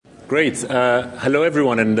Great. Hello,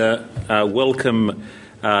 everyone, and welcome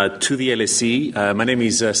to the LSE. My name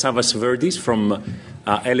is Savvas Verdis from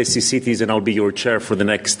LSE Cities, and I'll be your chair for the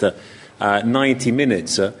next 90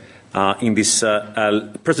 minutes in these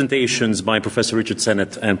presentations by Professor Richard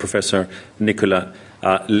Sennett and Professor Nicola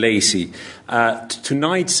Lacey.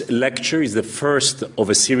 Tonight's lecture is the first of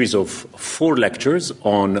a series of 4 lectures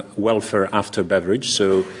on welfare after Beveridge.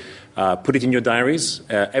 So put it in your diaries.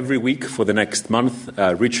 Every week for the next month,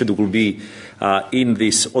 Richard will be in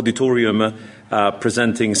this auditorium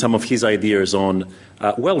presenting some of his ideas on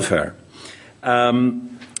welfare.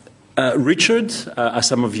 Richard, as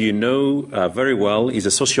some of you know very well, is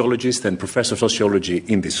a sociologist and professor of sociology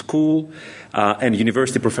in the school and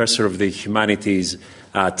university professor of the Humanities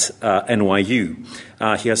at NYU.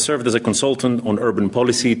 He has served as a consultant on urban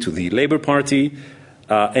policy to the Labour Party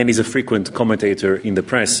and is a frequent commentator in the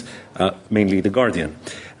press, mainly The Guardian.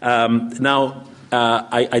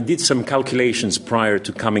 I did some calculations prior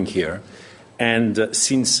to coming here, and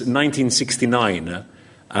since 1969,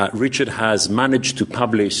 Richard has managed to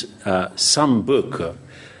publish some book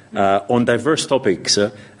on diverse topics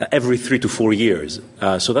every 3 to 4 years.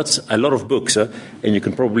 So that's a lot of books, and you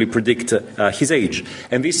can probably predict his age.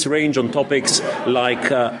 And these range on topics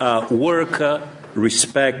like work,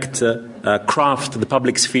 respect, craft, the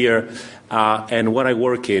public sphere, and what I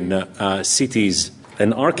work in, cities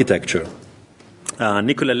and architecture.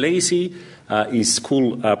 Nicola Lacey is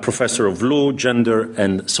school professor of law, gender,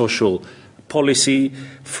 and social policy.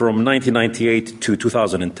 From 1998 to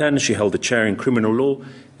 2010, she held a chair in criminal law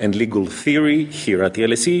and legal theory here at the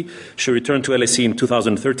LSE. She returned to LSE in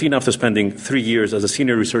 2013 after spending 3 years as a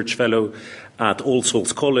senior research fellow at All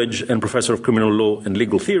Souls College and professor of criminal law and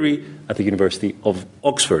legal theory at the University of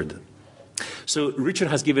Oxford. So Richard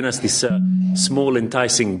has given us this small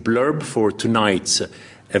enticing blurb for tonight's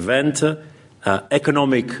event.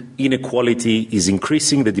 Economic inequality is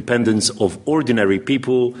increasing the dependence of ordinary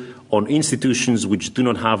people on institutions which do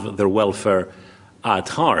not have their welfare at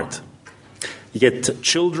heart. Yet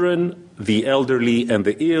children, the elderly, and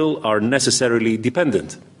the ill are necessarily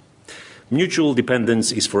dependent. Mutual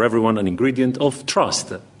dependence is for everyone an ingredient of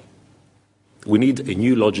trust. We need a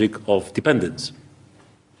new logic of dependence.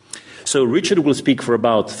 So Richard will speak for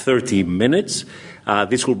about 30 minutes.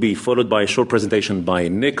 This will be followed by a short presentation by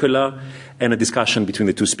Nicola and a discussion between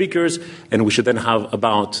the two speakers. And we should then have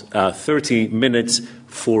about 30 minutes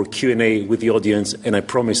for Q&A with the audience. And I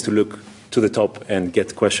promise to look to the top and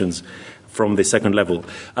get questions from the second level.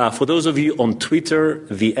 For those of you on Twitter,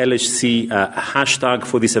 the LSE hashtag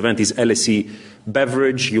for this event is LSE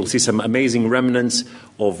Beveridge. You'll see some amazing remnants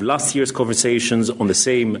of last year's conversations on the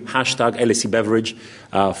same hashtag, LSE Beveridge,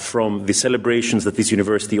 from the celebrations that this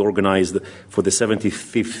university organized for the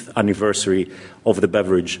 75th anniversary of the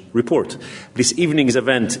Beveridge Report. This evening's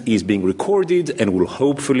event is being recorded and will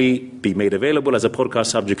hopefully be made available as a podcast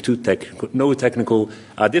subject to no technical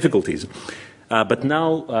difficulties. But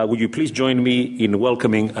now, would you please join me in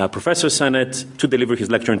welcoming Professor Sennett to deliver his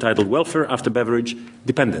lecture entitled Welfare After Beveridge,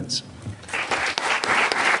 Dependence.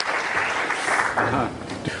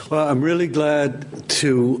 Well, I'm really glad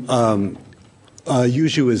to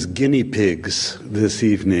use you as guinea pigs this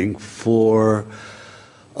evening for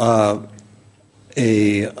a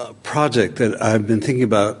project that I've been thinking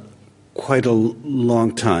about quite a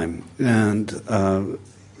long time. And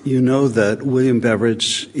you know that William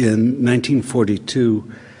Beveridge, in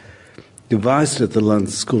 1942, devised at the London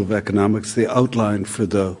School of Economics the outline for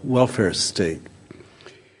the welfare state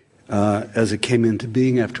as it came into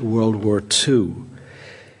being after World War II.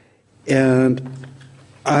 And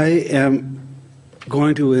I am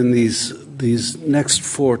going to, in these next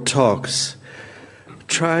 4 talks,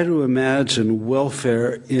 try to imagine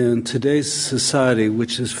welfare in today's society,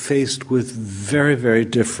 which is faced with very, very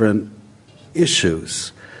different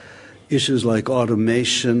issues. Issues like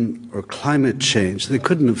automation or climate change. They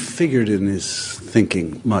couldn't have figured in his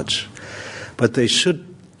thinking much, but they should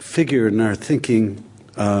figure in our thinking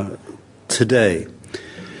today.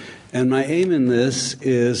 And my aim in this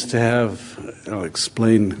is to I'll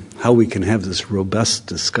explain how we can have this robust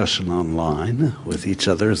discussion online with each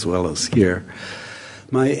other as well as here.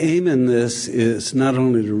 My aim in this is not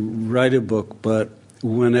only to write a book, but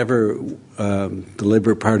whenever the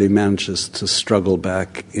Labour Party manages to struggle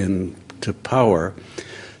back into power,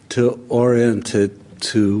 to orient it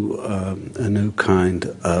to a new kind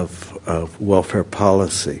of welfare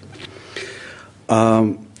policy.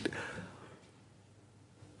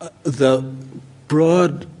 The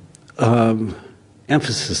broad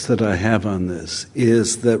emphasis that I have on this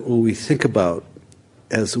is that what we think about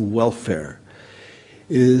as welfare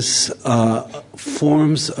is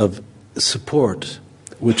forms of support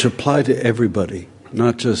which apply to everybody,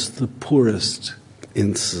 not just the poorest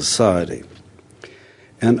in society.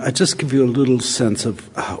 And I just give you a little sense of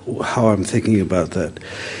how I'm thinking about that.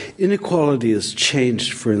 Inequality has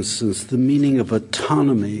changed, for instance, the meaning of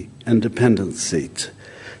autonomy and dependency.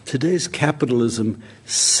 Today's capitalism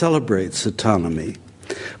celebrates autonomy,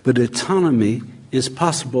 but autonomy is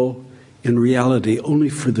possible in reality only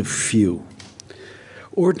for the few.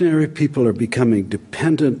 Ordinary people are becoming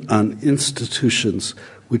dependent on institutions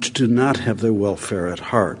which do not have their welfare at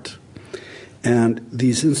heart. And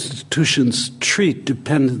these institutions treat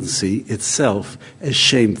dependency itself as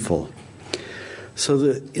shameful.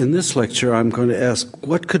 So in this lecture, I'm going to ask,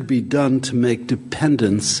 what could be done to make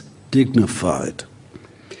dependence dignified?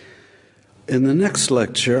 In the next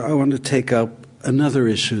lecture, I want to take up another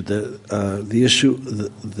issue, the issue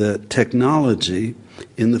that technology,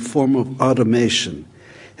 in the form of automation,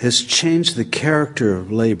 has changed the character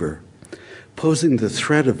of labor, posing the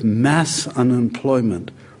threat of mass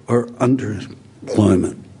unemployment or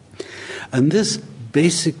underemployment. And this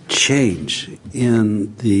basic change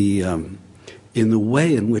in the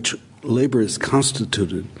way in which labor is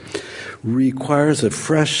constituted requires a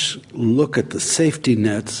fresh look at the safety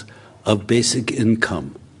nets of basic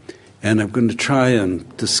income. And I'm going to try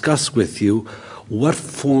and discuss with you what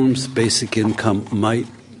forms basic income might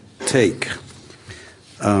take.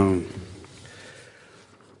 In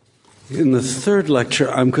the third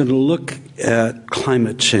lecture, I'm going to look at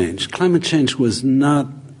climate change. Climate change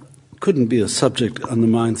couldn't be a subject on the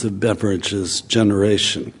minds of Beveridge's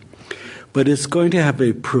generation, but it's going to have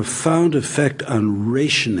a profound effect on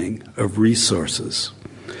rationing of resources.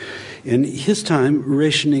 In his time,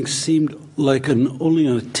 rationing seemed like only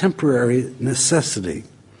a temporary necessity,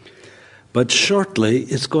 but shortly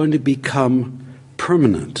it's going to become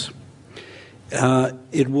permanent.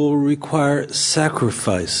 It will require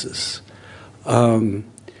sacrifices.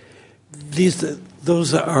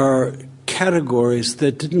 Those are categories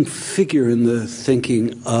that didn't figure in the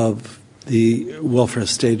thinking of the welfare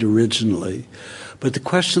state originally. But the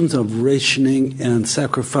questions of rationing and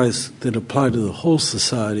sacrifice that apply to the whole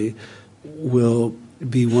society will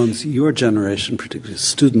be ones your generation, particularly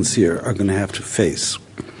students here, are going to have to face.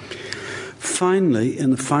 Finally,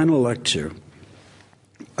 in the final lecture,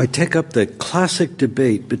 I take up the classic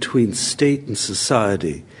debate between state and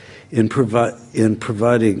society in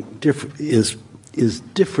providing is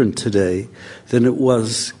different today than it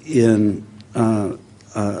was in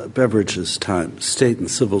Beveridge's time, state and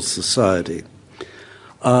civil society.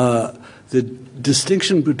 The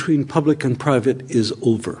distinction between public and private is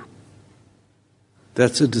over.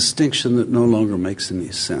 That's a distinction that no longer makes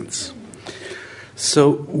any sense.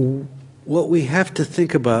 So what we have to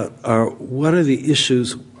think about are what are the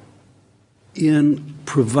issues in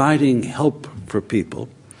providing help for people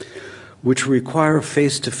which require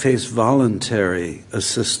face-to-face voluntary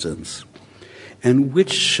assistance and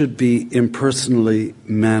which should be impersonally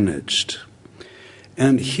managed.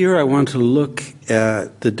 And here I want to look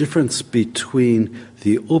at the difference between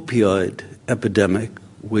the opioid epidemic,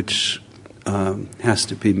 which has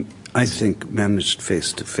to be, I think, managed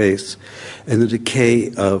face-to-face, and the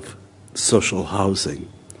decay of social housing,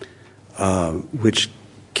 which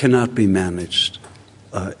cannot be managed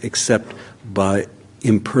except by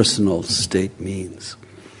impersonal state means.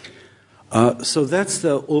 So that's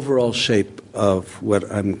the overall shape of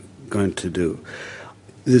what I'm going to do.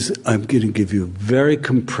 I'm going to give you a very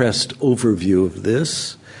compressed overview of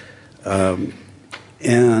this.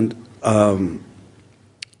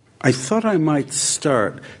 I thought I might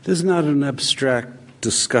start. This is not an abstract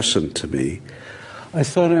discussion to me. I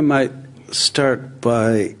thought I might start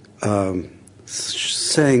by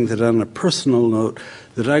saying that on a personal note,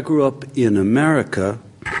 that I grew up in America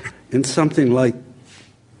in something like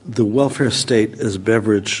the welfare state as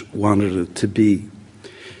Beveridge wanted it to be.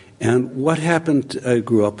 And what happened, I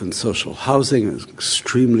grew up in social housing. It was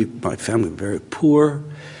my family was very poor.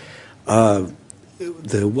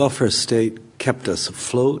 The welfare state kept us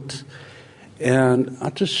afloat. And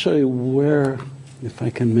I'll just show you where, if I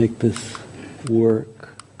can make this work.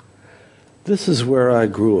 This is where I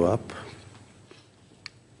grew up.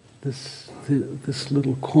 This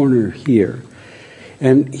little corner here.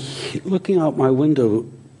 And looking out my window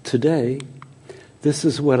today, this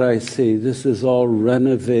is what I see. This is all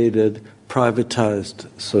renovated, privatized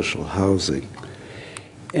social housing.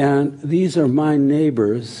 And these are my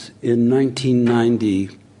neighbors in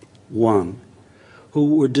 1991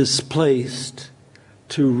 who were displaced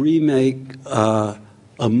to remake a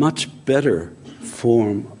much better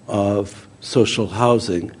form of social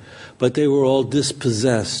housing, but they were all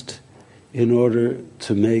dispossessed in order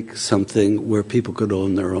to make something where people could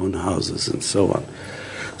own their own houses and so on.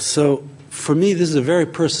 So for me, this is a very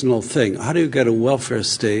personal thing. How do you get a welfare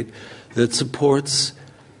state that supports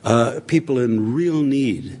people in real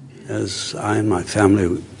need, as I and my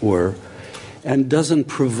family were, and doesn't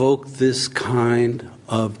provoke this kind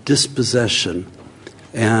of dispossession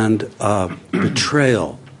and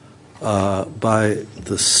betrayal by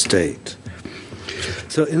the state?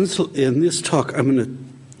 So in this talk, I'm going to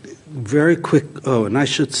very quick, and I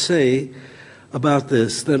should say about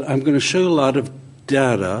this that I'm going to show a lot of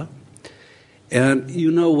data. And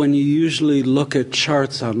when you usually look at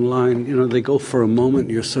charts online, they go for a moment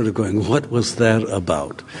and you're sort of going, what was that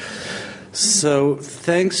about? So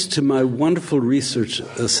thanks to my wonderful research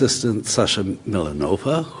assistant, Sasha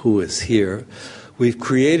Milanova, who is here, we've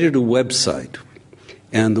created a website.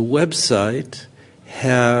 And the website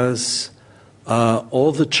has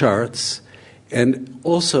all the charts, and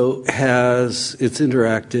also it's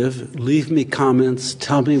interactive. Leave me comments,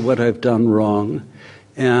 tell me what I've done wrong,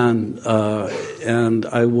 and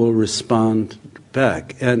I will respond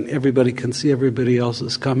back. And everybody can see everybody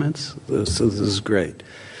else's comments, so this is great.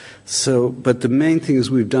 But the main thing is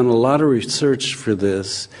we've done a lot of research for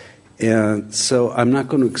this, and so I'm not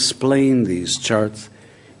going to explain these charts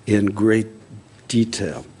in great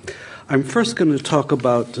detail. I'm first going to talk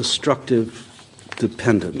about destructive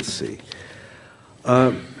dependency.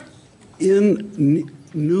 In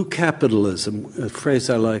new capitalism, a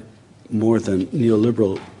phrase I like more than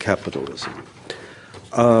neoliberal capitalism,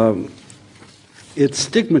 it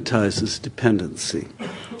stigmatizes dependency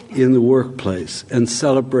in the workplace and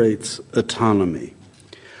celebrates autonomy.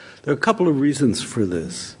 There are a couple of reasons for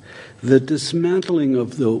this. The dismantling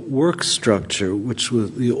of the work structure, which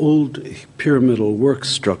was the old pyramidal work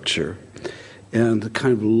structure, and the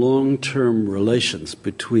kind of long-term relations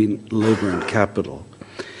between labor and capital,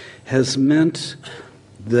 has meant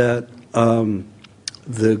that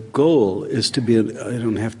the goal is to be, I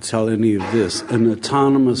don't have to tell any of this, an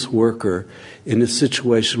autonomous worker in a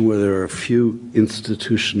situation where there are few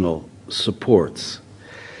institutional supports.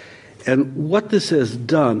 And what this has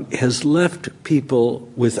done has left people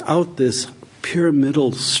without this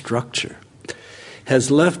pyramidal structure, has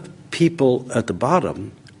left people at the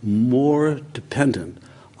bottom more dependent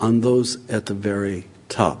on those at the very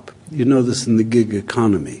top. You know this in the gig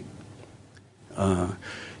economy.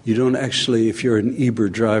 You don't actually, if you're an Uber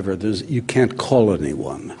driver, you can't call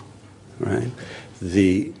anyone, right?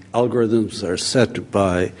 The algorithms are set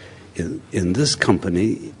by, in this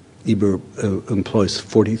company, Uber employs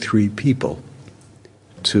 43 people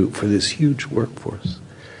for this huge workforce.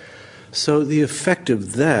 So the effect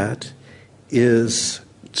of that is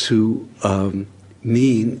to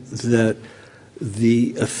mean that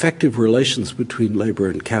the effective relations between labor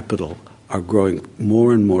and capital are growing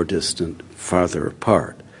more and more distant, farther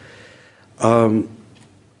apart. But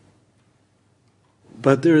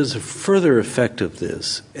there is a further effect of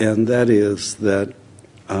this, and that is that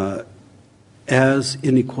as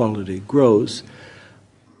inequality grows,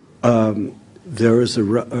 there is a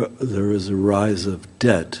rise of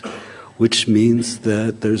debt, which means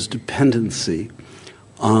that there's dependency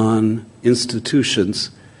on institutions,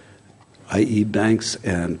 i.e. banks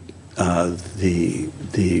and the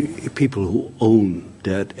people who own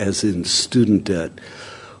debt, as in student debt,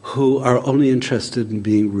 who are only interested in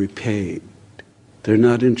being repaid. They're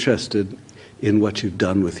not interested in what you've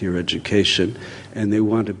done with your education, and they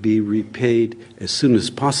want to be repaid as soon as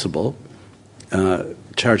possible,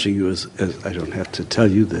 charging you, as I don't have to tell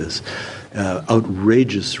you this,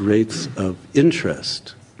 outrageous rates of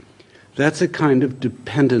interest. That's a kind of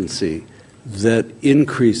dependency that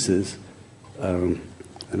increases, and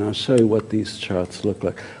I'll show you what these charts look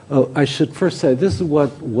like. Oh, I should first say, this is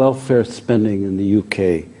what welfare spending in the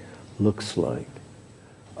UK looks like.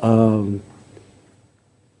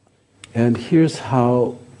 And here's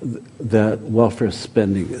how that welfare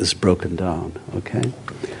spending is broken down, okay?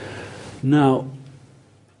 Now,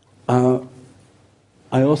 I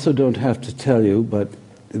also don't have to tell you, but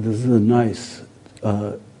this is a nice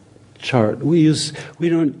chart. We use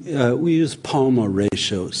Palma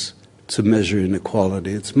ratios to measure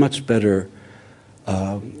inequality. It's much better.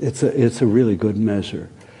 It's a really good measure,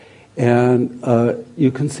 and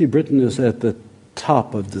you can see Britain is at the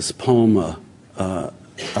top of this Palma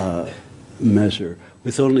measure,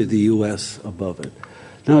 with only the U.S. above it.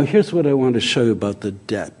 Now, here's what I want to show you about the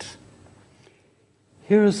debt.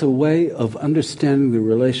 Here is a way of understanding the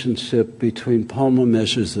relationship between Palma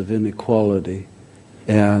measures of inequality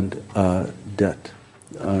and debt.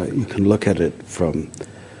 You can look at it from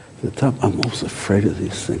the top. I'm almost afraid of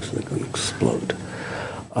these things. They're going to explode.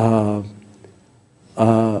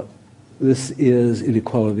 This is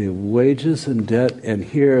inequality of wages and debt, and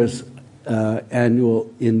here's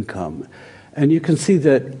annual income. And you can see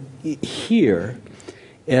that here,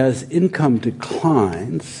 as income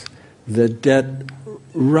declines, the debt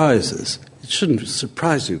rises. It shouldn't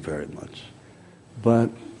surprise you very much.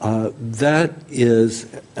 But that is,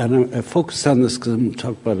 and I focused on this because I'm going to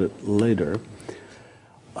talk about it later.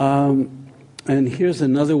 And here's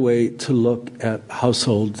another way to look at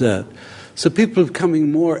household debt. So people are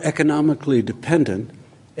becoming more economically dependent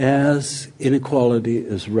as inequality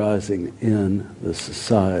is rising in the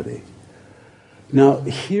society. Now,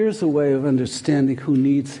 here's a way of understanding who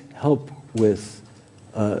needs help with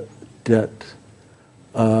debt.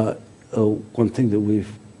 One thing that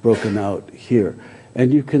we've broken out here,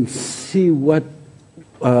 and you can see where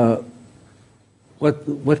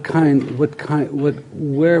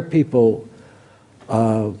people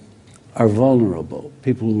are vulnerable.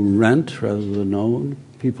 People who rent rather than own,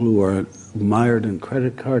 people who are mired in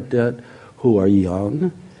credit card debt, who are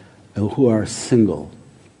young, and who are single.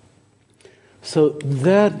 So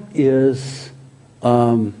that is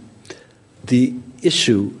the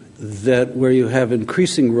issue, that where you have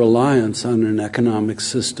increasing reliance on an economic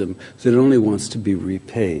system that only wants to be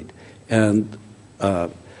repaid. And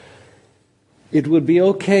it would be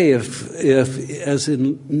okay if as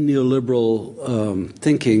in neoliberal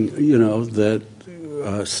thinking, that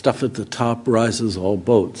stuff at the top rises all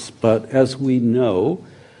boats. But as we know,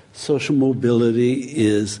 social mobility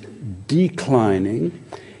is declining,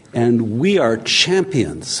 and we are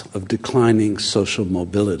champions of declining social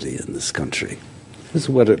mobility in this country. This is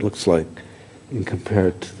what it looks like in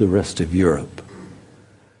compared to the rest of Europe.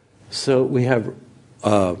 So we have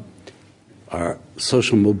our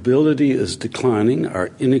social mobility is declining,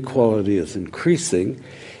 our inequality is increasing,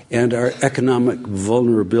 and our economic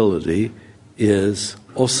vulnerability is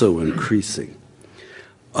also increasing.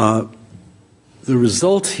 The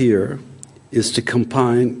result here is to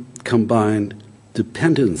combine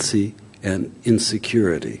dependency and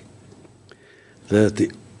insecurity. That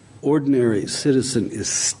the ordinary citizen is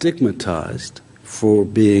stigmatized for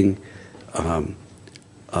being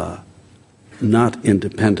not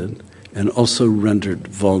independent and also rendered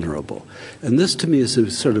vulnerable. And this, to me, is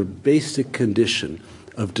a sort of basic condition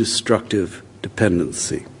of destructive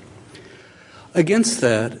dependency. Against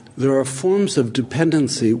that, there are forms of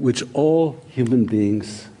dependency which all human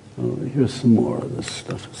beings... Oh, here's some more of this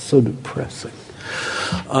stuff. It's so depressing.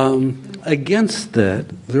 Against that,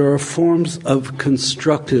 there are forms of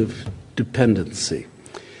constructive dependency.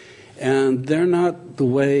 And they're not the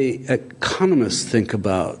way economists think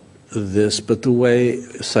about this, but the way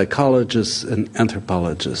psychologists and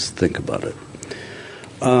anthropologists think about it.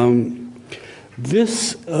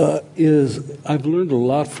 This is, I've learned a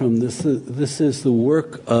lot from this. This is the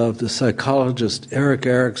work of the psychologist Erik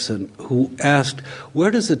Erikson, who asked, where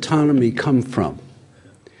does autonomy come from?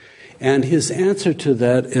 And his answer to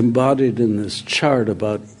that, embodied in this chart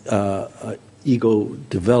about ego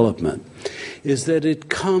development, is that it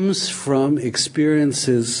comes from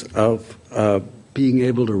experiences of being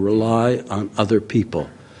able to rely on other people,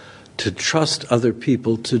 to trust other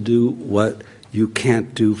people to do what you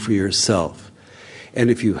can't do for yourself. And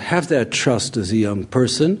if you have that trust as a young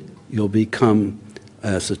person, you'll become,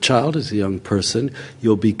 as a child, as a young person,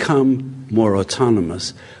 you'll become more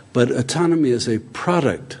autonomous. But autonomy is a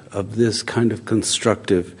product of this kind of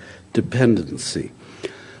constructive dependency.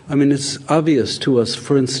 I mean, it's obvious to us,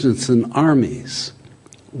 for instance, in armies,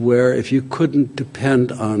 where if you couldn't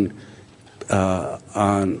depend on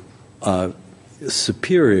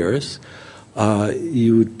superiors,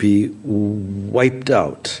 you would be wiped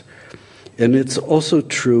out. And it's also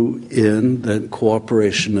true in the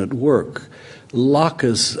cooperation at work. Locke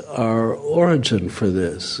is our origin for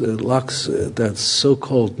this. Locke's that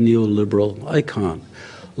so-called neoliberal icon.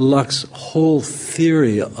 Locke's whole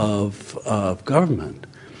theory of government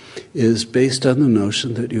is based on the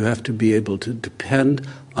notion that you have to be able to depend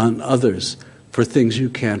on others for things you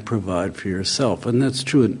can't provide for yourself. And that's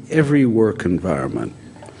true in every work environment.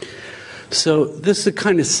 So this is a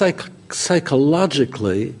kind of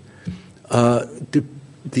psychologically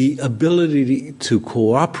the ability to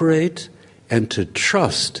cooperate and to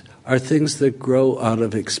trust are things that grow out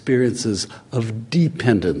of experiences of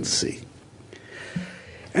dependency.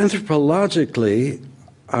 Anthropologically,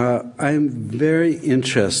 I'm very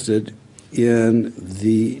interested in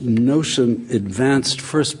the notion advanced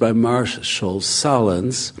first by Marshall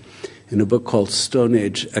Sahlins in a book called Stone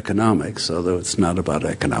Age Economics, although it's not about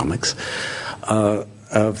economics,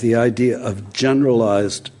 of the idea of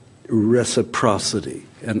generalized reciprocity.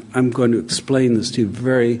 And I'm going to explain this to you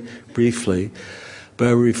very briefly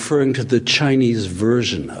by referring to the Chinese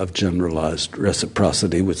version of generalized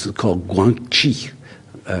reciprocity, which is called guangqi.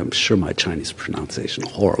 I'm sure my Chinese pronunciation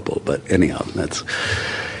is horrible, but anyhow,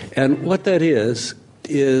 and what that is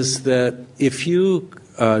that if you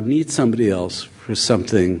need somebody else for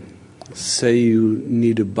something, say you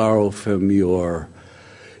need to borrow from your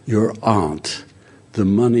aunt the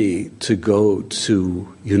money to go to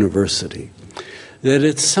university, that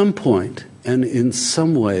at some point and in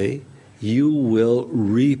some way you will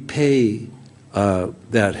repay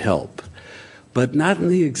that help, but not in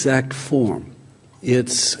the exact form.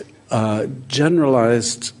 It's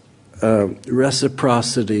generalized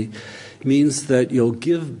reciprocity means that you'll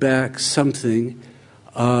give back something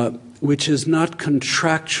which is not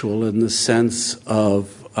contractual in the sense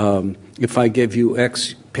of if I give you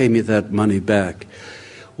X, pay me that money back.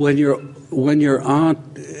 When your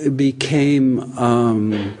aunt became,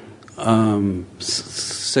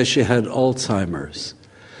 say she had Alzheimer's,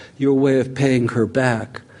 your way of paying her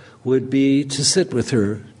back would be to sit with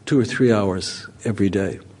her 2 or 3 hours every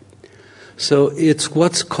day. So it's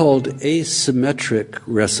what's called asymmetric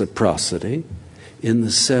reciprocity, in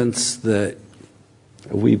the sense that,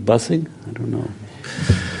 are we buzzing? I don't know.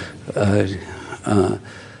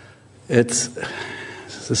 It's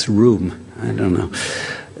this room, I don't know.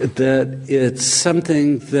 That it's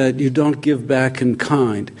something that you don't give back in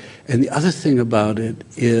kind. And the other thing about it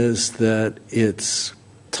is that its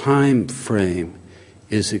time frame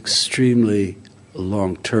is extremely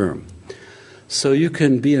long term. So you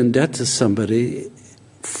can be in debt to somebody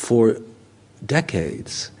for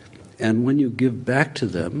decades, and when you give back to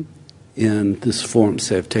them in this form,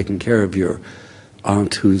 say, of taking care of your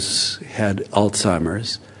aunt who's had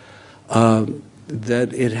Alzheimer's,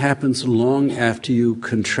 that it happens long after you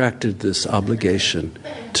contracted this obligation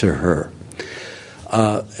to her.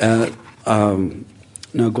 Now,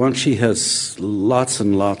 Guanxi has lots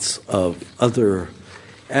and lots of other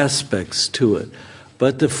aspects to it,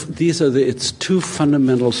 but these are its two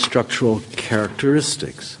fundamental structural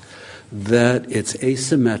characteristics: that it's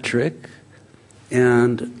asymmetric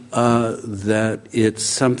and that it's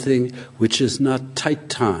something which is not tight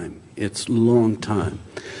time, it's long time.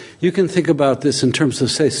 You can think about this in terms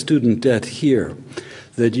of, say, student debt here,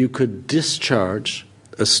 that you could discharge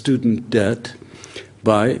a student debt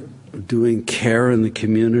by doing care in the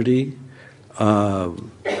community.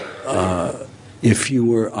 If you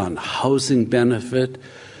were on housing benefit,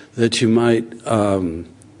 that you might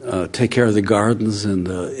take care of the gardens in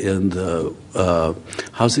the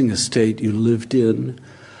housing estate you lived in.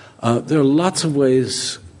 There are lots of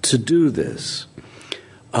ways to do this.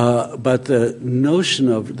 But the notion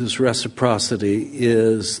of this reciprocity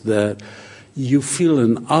is that you feel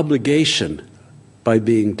an obligation by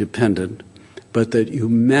being dependent, but that you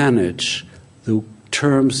manage the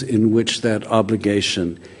terms in which that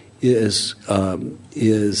obligation is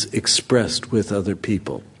expressed with other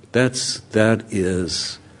people. That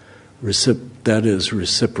is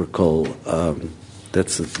reciprocal.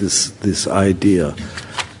 That's this idea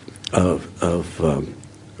of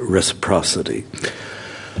reciprocity.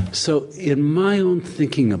 So in my own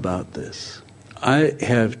thinking about this, I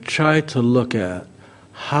have tried to look at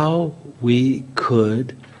how we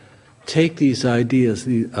could take these ideas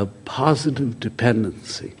of positive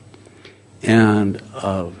dependency and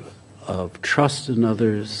of trust in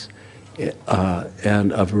others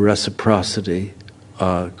and of reciprocity,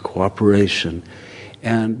 cooperation,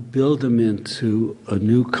 and build them into a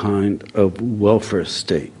new kind of welfare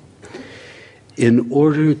state, in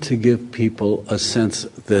order to give people a sense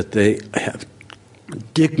that they have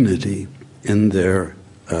dignity in their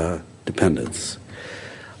dependence.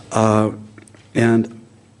 And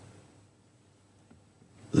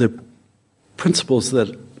the principles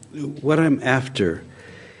that what I'm after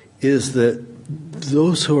is that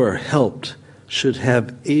those who are helped should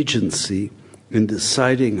have agency in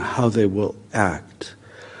deciding how they will act,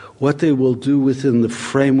 what they will do within the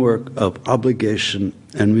framework of obligation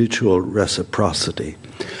and mutual reciprocity.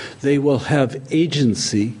 They will have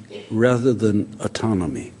agency rather than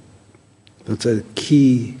autonomy. That's a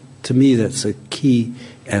key, to me, that's a key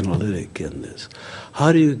analytic in this.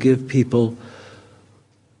 How do you give people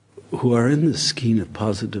who are in the scheme of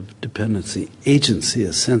positive dependency agency,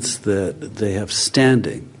 a sense that they have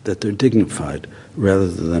standing, that they're dignified, rather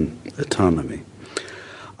than autonomy?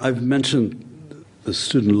 I've mentioned the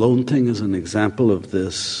student loan thing as an example of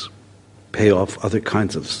this. Pay off other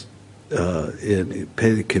kinds of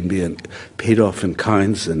it can be paid off in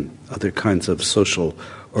kinds and other kinds of social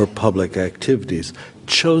or public activities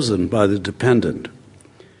chosen by the dependent.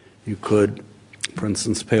 You could, for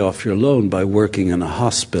instance, pay off your loan by working in a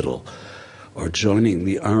hospital or joining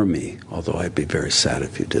the army, although I'd be very sad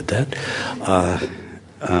if you did that,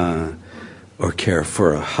 or care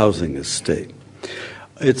for a housing estate.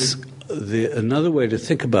 Another way to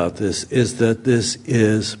think about this is that this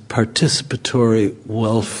is participatory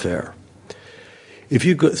welfare. If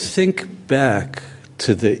you think back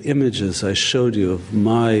to the images I showed you of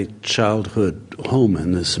my childhood home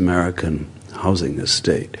in this American housing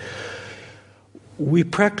estate, we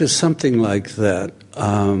practiced something like that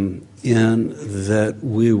in that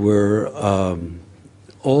we were,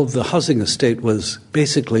 all of the housing estate was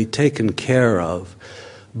basically taken care of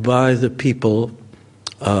by the people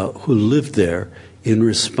who lived there in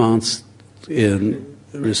response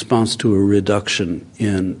to a reduction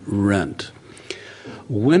in rent.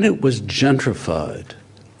 When it was gentrified,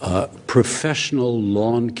 professional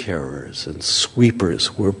lawn carers and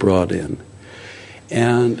sweepers were brought in,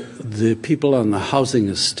 and the people on the housing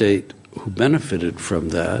estate who benefited from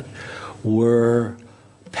that were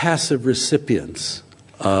passive recipients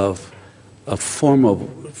of a form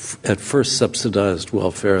of, at first, subsidized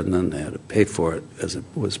welfare, and then they had to pay for it as it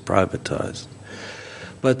was privatized.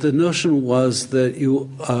 But the notion was that you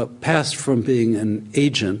passed from being an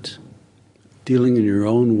agent, dealing in your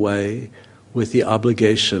own way, with the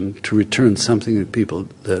obligation to return something to people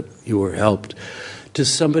that you were helped, to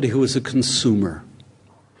somebody who was a consumer.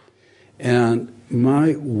 And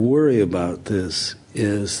my worry about this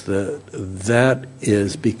is that that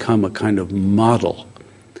is become a kind of model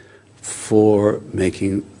for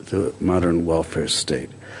making the modern welfare state.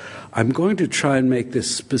 I'm going to try and make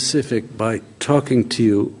this specific by talking to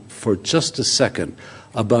you for just a second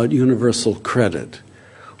about universal credit,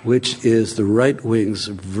 which is the right wing's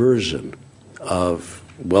version of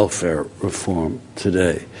welfare reform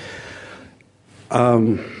today.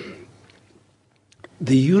 The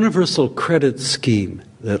universal credit scheme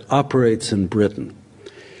that operates in Britain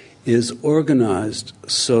is organized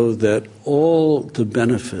so that all the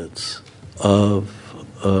benefits of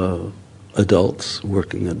adults,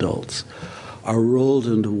 working adults, are rolled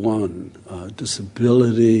into one: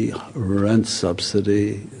 disability, rent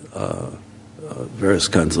subsidy, various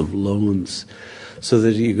kinds of loans, so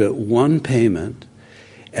that you get one payment,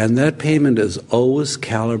 and that payment is always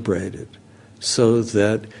calibrated so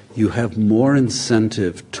that you have more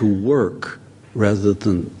incentive to work rather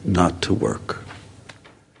than not to work.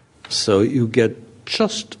 So you get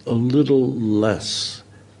just a little less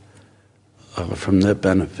from that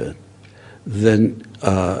benefit than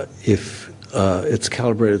if it's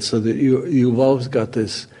calibrated so that you've always got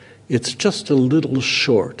this, it's just a little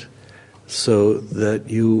short, so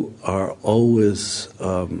that you are always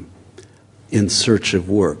in search of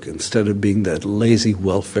work instead of being that lazy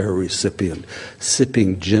welfare recipient,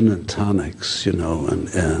 sipping gin and tonics, and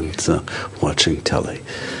watching telly.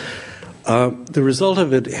 The result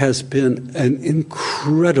of it has been an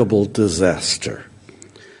incredible disaster.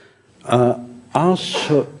 I'll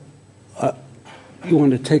show. You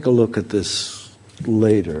want to take a look at this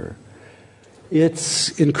later.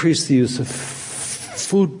 It's increased the use of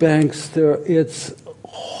food banks. It's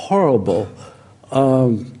horrible.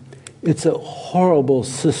 It's a horrible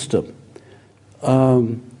system.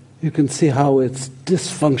 You can see how it's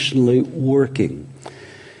dysfunctionally working.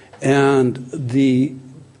 And the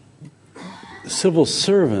civil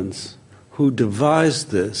servants who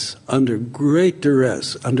devised this under great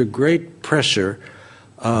duress, under great pressure,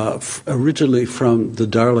 originally from the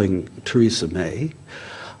darling Theresa May,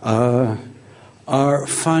 are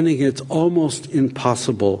finding it almost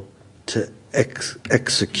impossible to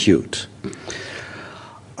execute.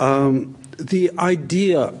 The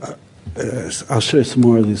idea, I'll show you some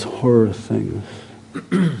more of these horror things.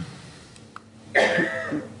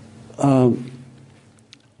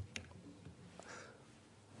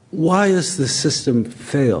 Why has the system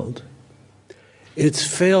failed? It's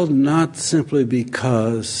failed not simply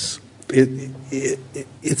because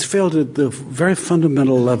it's failed at the very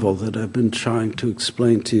fundamental level that I've been trying to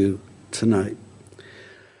explain to you tonight.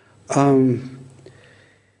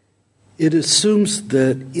 It assumes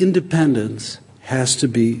that independence has to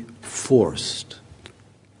be forced.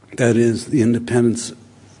 That is, the independence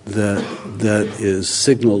that is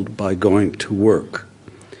signaled by going to work.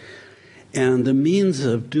 And the means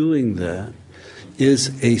of doing that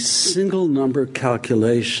is a single number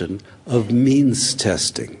calculation of means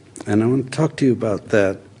testing. And I want to talk to you about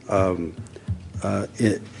that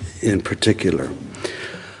in particular.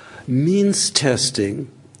 Means testing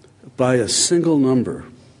by a single number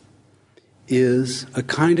is a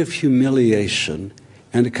kind of humiliation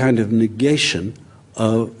and a kind of negation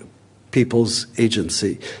of people's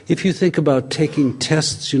agency. If you think about taking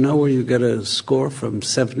tests, where you get a score from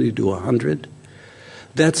 70 to 100,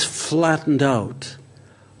 that's flattened out.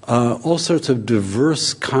 All sorts of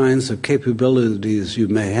diverse kinds of capabilities you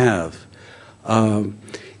may have.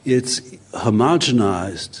 it's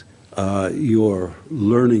homogenized your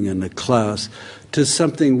learning in the class to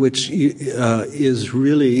something which is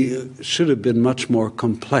really should have been much more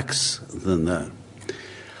complex than that.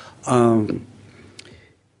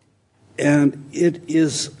 And it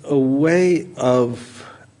is a way of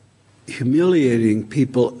humiliating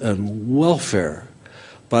people and welfare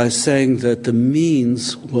by saying that the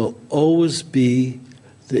means will always be,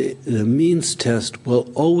 the means test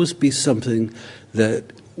will always be something that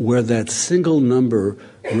where that single number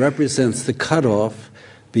represents the cutoff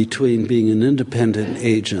between being an independent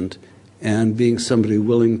agent and being somebody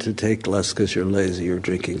willing to take less because you're lazy or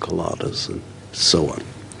drinking coladas and so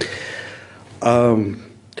on.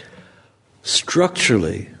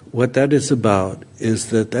 Structurally, what that is about is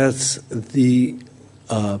that that's the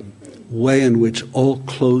way in which all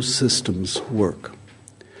closed systems work.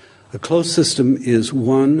 A closed system is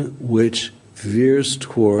one which veers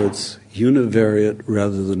towards univariate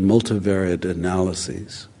rather than multivariate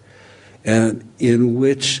analyses, and in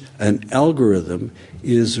which an algorithm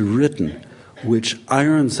is written which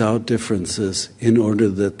irons out differences in order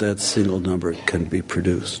that that single number can be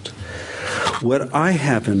produced. What I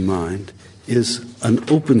have in mind is an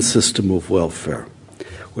open system of welfare,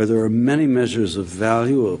 where there are many measures of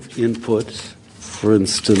value, of input, for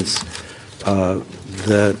instance,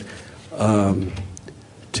 that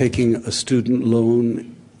taking a student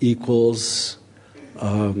loan equals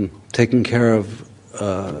taking care of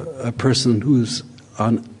a person who has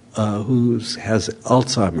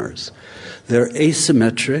Alzheimer's. They're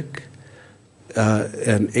asymmetric,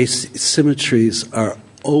 and asymmetries are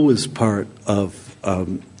always part of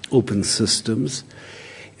open systems,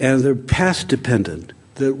 and they're path dependent.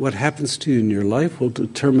 That what happens to you in your life will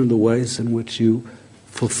determine the ways in which you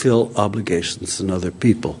fulfill obligations in other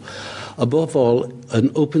people. Above all,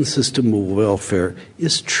 an open system of welfare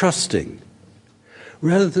is trusting.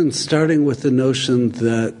 Rather than starting with the notion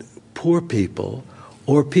that poor people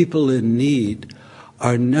or people in need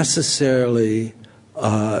are necessarily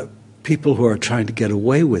people who are trying to get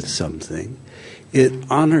away with something, it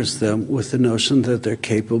honors them with the notion that they're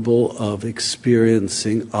capable of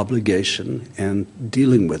experiencing obligation and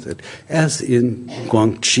dealing with it, as in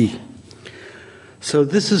Guangxi. So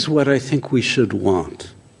this is what I think we should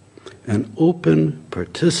want: an open,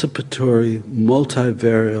 participatory,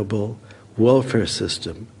 multivariable welfare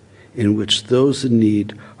system in which those in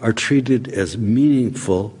need are treated as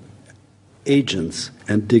meaningful agents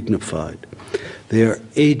and dignified. They are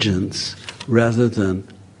agents rather than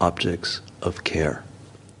objects of care.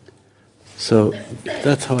 So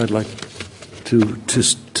that's how I'd like to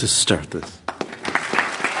start this.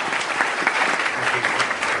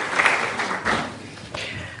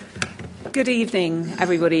 Good evening,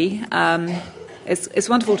 everybody. It's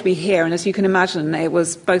wonderful to be here, and as you can imagine, it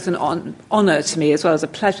was both an honour to me as well as a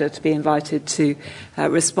pleasure to be invited to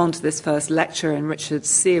respond to this first lecture in Richard's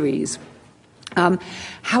series.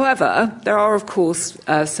 However, there are, of course,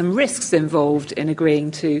 some risks involved in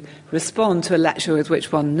agreeing to respond to a lecture with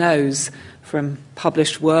which one knows from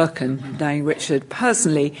published work and knowing Richard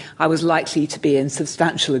personally, I was likely to be in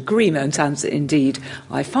substantial agreement, and indeed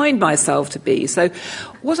I find myself to be. So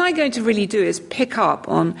what I'm going to really do is pick up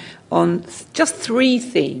on just three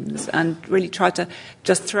themes and really try to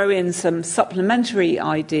just throw in some supplementary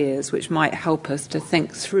ideas which might help us to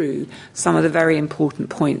think through some of the very important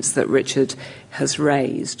points that Richard has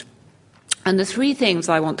raised. And the three things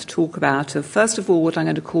I want to talk about are, first of all, what I'm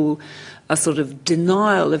going to call a sort of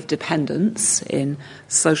denial of dependence in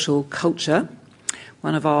social culture.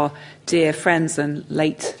 One of our dear friends and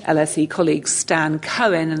late LSE colleagues, Stan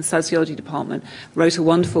Cohen, in the Sociology Department, wrote a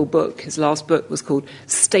wonderful book. His last book was called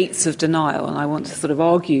States of Denial, and I want to sort of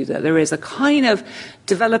argue that there is a kind of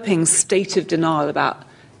developing state of denial about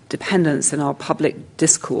dependence in our public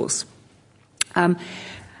discourse.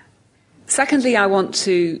 Secondly, I want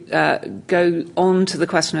to go on to the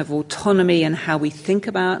question of autonomy and how we think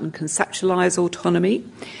about and conceptualize autonomy,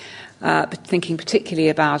 thinking particularly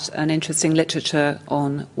about an interesting literature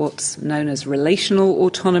on what's known as relational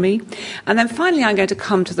autonomy. And then finally, I'm going to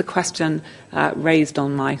come to the question raised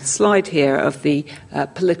on my slide here of the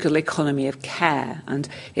political economy of care, and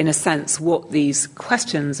in a sense what these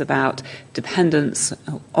questions about dependence,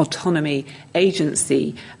 autonomy,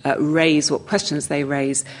 agency raise, what questions they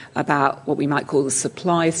raise about what we might call the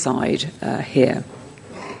supply side here.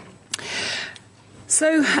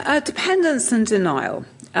 So dependence and denial.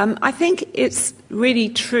 I think it's really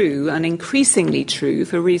true, and increasingly true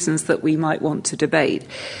for reasons that we might want to debate,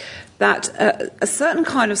 that a certain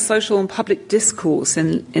kind of social and public discourse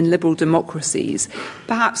in liberal democracies,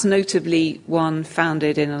 perhaps notably one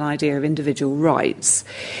founded in an idea of individual rights,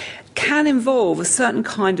 can involve a certain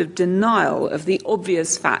kind of denial of the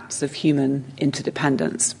obvious facts of human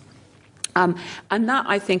interdependence. And that,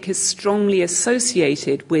 I think, is strongly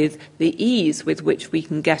associated with the ease with which we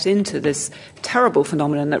can get into this terrible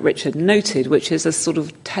phenomenon that Richard noted, which is a sort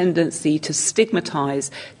of tendency to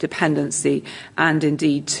stigmatize dependency and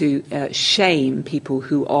indeed to shame people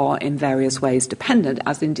who are in various ways dependent,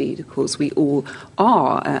 as indeed, of course, we all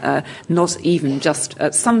are, not even just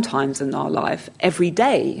sometimes in our life. Every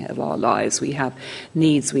day of our lives we have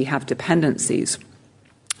needs, we have dependencies.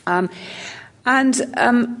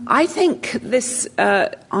 I think this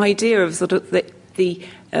idea of sort of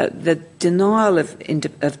the denial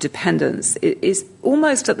of dependence is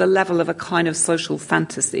almost at the level of a kind of social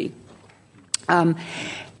fantasy.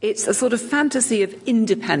 It's a sort of fantasy of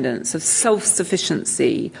independence, of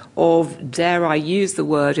self-sufficiency, of, dare I use the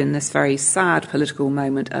word in this very sad political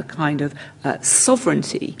moment, a kind of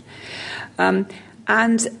sovereignty.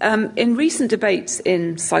 And in recent debates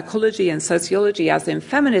in psychology and sociology, as in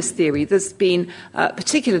feminist theory, there's been a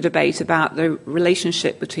particular debate about the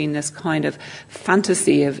relationship between this kind of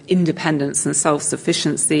fantasy of independence and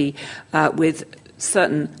self-sufficiency with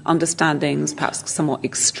certain understandings, perhaps somewhat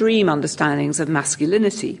extreme understandings of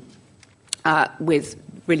masculinity, with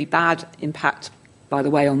really bad impact, by the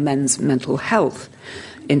way, on men's mental health,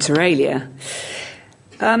 inter alia.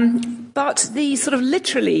 But the sort of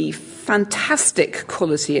literally fantastic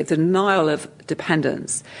quality of the denial of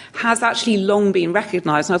dependence has actually long been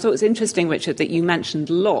recognised. And I thought it was interesting, Richard, that you mentioned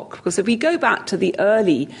Locke, because if we go back to the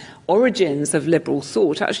early origins of liberal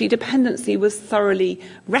thought, actually dependency was thoroughly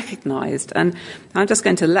recognised. And I'm just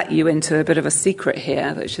going to let you into a bit of a secret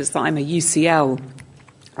here, which is that I'm a UCL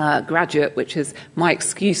graduate, which is my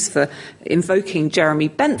excuse for invoking Jeremy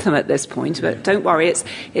Bentham at this point. But don't worry,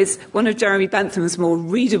 it's one of Jeremy Bentham's more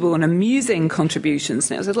readable and amusing contributions.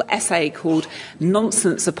 And it was a little essay called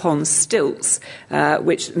Nonsense Upon Stilts,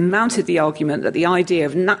 which mounted the argument that the idea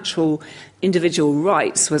of natural individual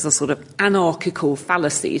rights was a sort of anarchical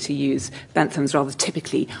fallacy, to use Bentham's rather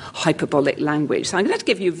typically hyperbolic language. So I'm going to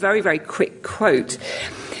give you a very, very quick quote.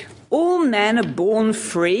 All men are born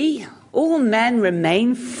free. All men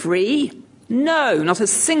remain free? No, not a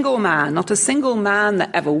single man that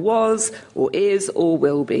ever was or is or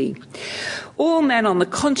will be. All men, on the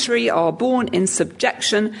contrary, are born in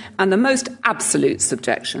subjection, and the most absolute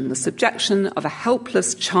subjection, the subjection of a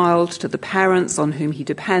helpless child to the parents on whom he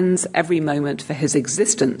depends every moment for his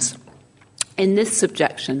existence. In this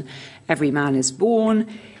subjection, every man is born.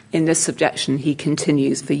 In this subjection, he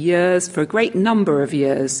continues for years, for a great number of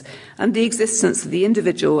years, and the existence of the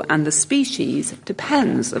individual and the species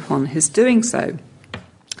depends upon his doing so.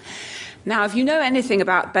 Now, if you know anything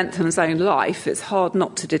about Bentham's own life, it's hard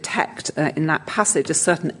not to detect in that passage a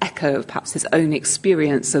certain echo of perhaps his own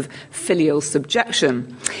experience of filial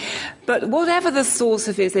subjection. But whatever the source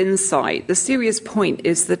of his insight, the serious point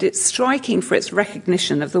is that it's striking for its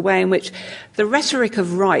recognition of the way in which the rhetoric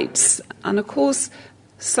of rights, and of course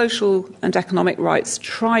social and economic rights,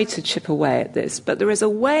 try to chip away at this, but there is a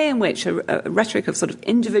way in which a rhetoric of sort of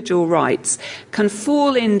individual rights can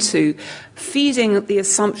fall into feeding the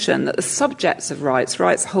assumption that the subjects of rights,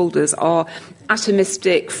 rights holders, are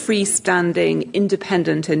atomistic, freestanding,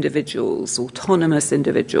 independent individuals, autonomous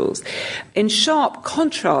individuals, in sharp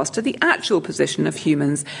contrast to the actual position of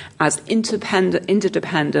humans as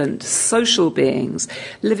interdependent social beings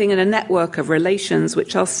living in a network of relations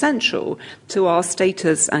which are central to our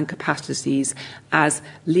status and capacities as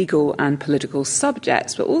legal and political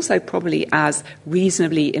subjects, but also probably as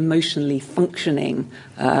reasonably emotionally functioning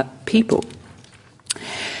people.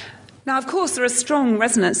 Now, of course, there are strong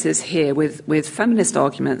resonances here with feminist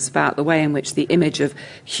arguments about the way in which the image of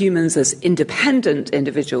humans as independent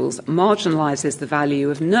individuals marginalises the value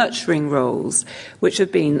of nurturing roles, which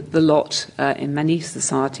have been the lot in many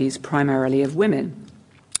societies primarily of women,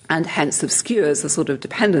 and hence obscures the sort of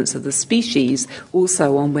dependence of the species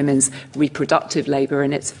also on women's reproductive labour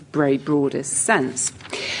in its very broadest sense.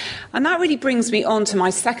 And that really brings me on to my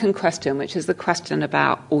second question, which is the question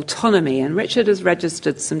about autonomy. And Richard has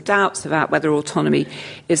registered some doubts about whether autonomy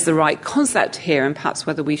is the right concept here, and perhaps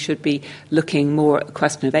whether we should be looking more at the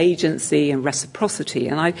question of agency and reciprocity.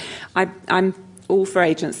 And I'm all for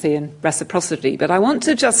agency and reciprocity, but I want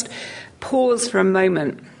to just pause for a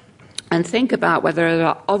moment and think about whether there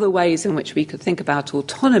are other ways in which we could think about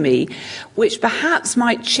autonomy, which perhaps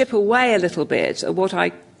might chip away a little bit at what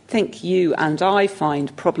I think you and I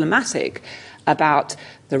find problematic about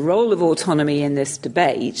the role of autonomy in this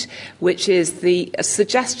debate, which is the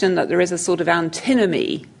suggestion that there is a sort of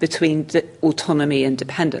antinomy between autonomy and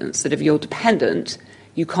dependence, that if you're dependent,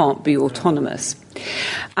 you can't be autonomous.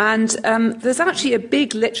 And there's actually a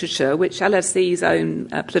big literature which LSE's own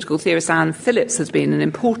political theorist Anne Phillips has been an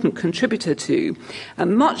important contributor to,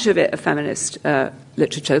 much of it a feminist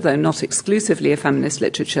literature, though not exclusively a feminist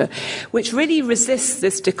literature, which really resists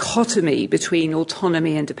this dichotomy between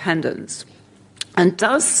autonomy and dependence, and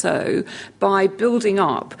does so by building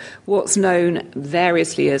up what's known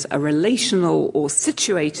variously as a relational or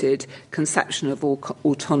situated conception of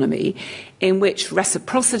autonomy, in which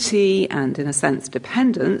reciprocity and, in a sense,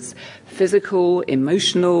 dependence, physical,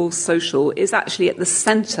 emotional, social, is actually at the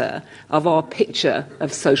centre of our picture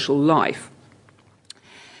of social life.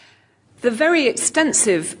 The very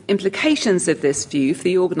extensive implications of this view for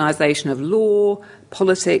the organisation of law,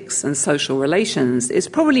 politics and social relations is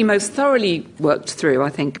probably most thoroughly worked through, I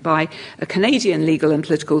think, by a Canadian legal and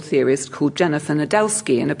political theorist called Jennifer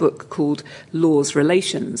Nadelsky in a book called Law's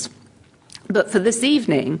Relations. But for this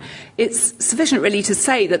evening, it's sufficient really to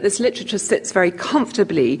say that this literature sits very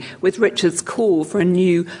comfortably with Richard's call for a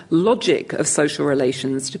new logic of social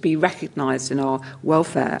relations to be recognised in our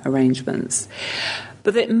welfare arrangements.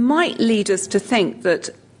 But it might lead us to think that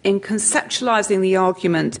in conceptualising the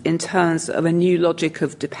argument in terms of a new logic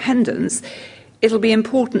of dependence, it'll be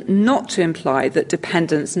important not to imply that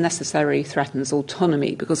dependence necessarily threatens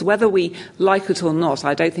autonomy, because whether we like it or not,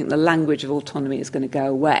 I don't think the language of autonomy is going to go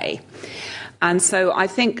away. And so I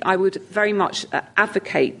think I would very much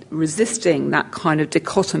advocate resisting that kind of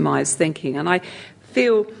dichotomised thinking. And I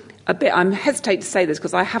feel I'm hesitate to say this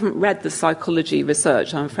because I haven't read the psychology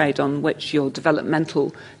research, I'm afraid, on which your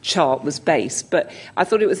developmental chart was based. But I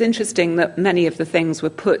thought it was interesting that many of the things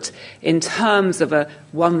were put in terms of a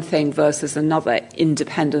one thing versus another,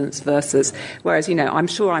 independence versus, whereas, I'm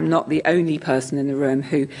sure I'm not the only person in the room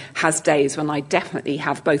who has days when I definitely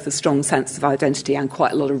have both a strong sense of identity and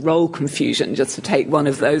quite a lot of role confusion, just to take one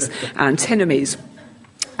of those antinomies.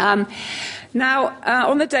 Now,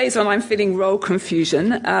 on the days when I'm feeling role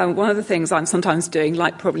confusion, one of the things I'm sometimes doing,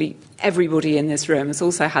 like probably everybody in this room, has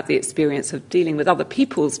also had the experience of dealing with other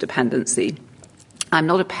people's dependency. I'm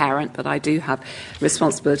not a parent, but I do have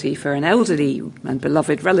responsibility for an elderly and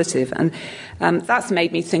beloved relative. And that's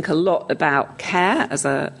made me think a lot about care as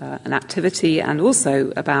an activity, and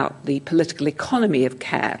also about the political economy of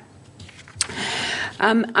care.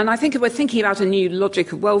 And I think if we're thinking about a new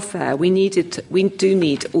logic of welfare, we do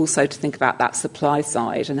need also to think about that supply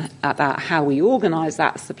side and about how we organise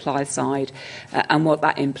that supply side and what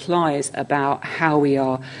that implies about how we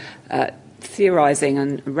are theorising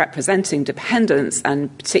and representing dependence, and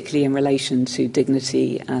particularly in relation to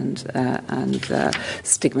dignity and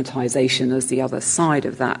stigmatisation as the other side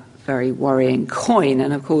of that very worrying coin.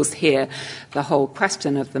 And of course here the whole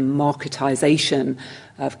question of the marketisation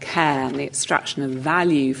of care and the extraction of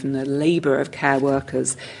value from the labour of care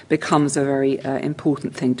workers becomes a very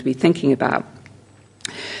important thing to be thinking about.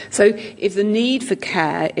 So if the need for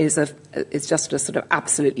care is just a sort of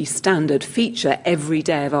absolutely standard feature every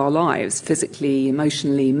day of our lives, physically,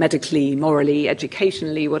 emotionally, medically, morally,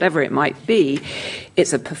 educationally, whatever it might be,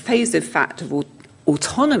 it's a pervasive fact of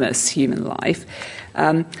autonomous human life.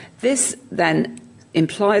 This then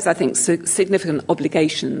implies, I think, significant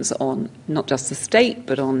obligations on not just the state,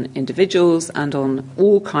 but on individuals and on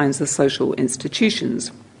all kinds of social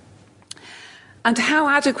institutions. And how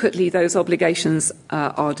adequately those obligations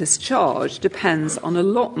are discharged depends on a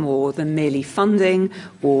lot more than merely funding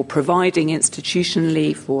or providing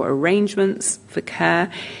institutionally for arrangements for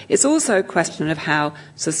care. It's also a question of how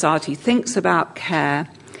society thinks about care,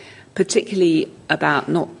 particularly about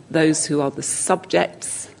not those who are the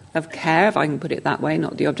subjects of care, if I can put it that way,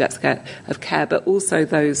 not the objects of care, but also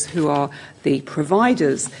those who are the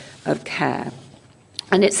providers of care.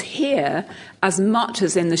 And it's here, as much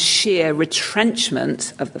as in the sheer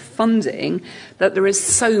retrenchment of the funding, that there is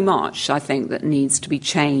so much, I think, that needs to be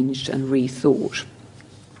changed and rethought.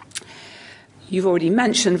 You've already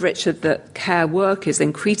mentioned, Richard, that care work is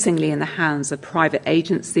increasingly in the hands of private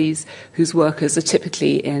agencies whose workers are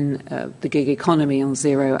typically in the gig economy on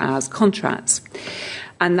 0 hours contracts.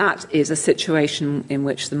 And that is a situation in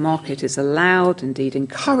which the market is allowed, indeed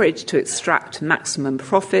encouraged, to extract maximum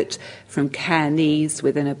profit from care needs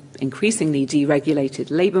within an increasingly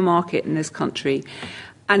deregulated labour market in this country.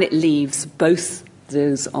 And it leaves both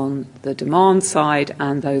those on the demand side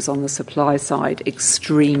and those on the supply side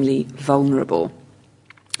extremely vulnerable.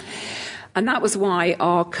 And that was why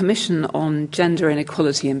our Commission on Gender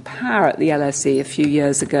Inequality and Power at the LSE a few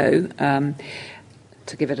years ago,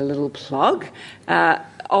 to give it a little plug,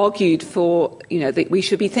 argued for, that we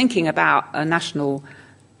should be thinking about a national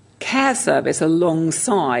care service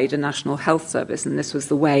alongside a national health service, and this was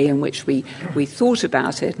the way in which we thought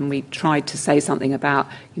about it, and we tried to say something about,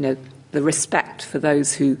 the respect for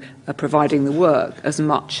those who are providing the work as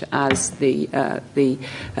much as the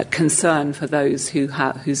concern for those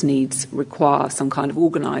whose needs require some kind of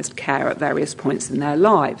organised care at various points in their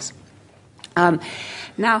lives.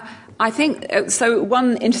 Now, I think so.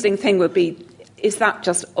 One interesting thing would be: is that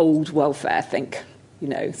just old welfare think?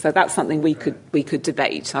 So that's something we could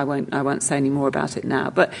debate. I won't say any more about it now.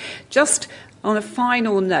 But just on a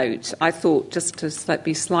final note, I thought just to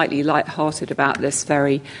be slightly light-hearted about this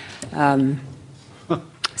very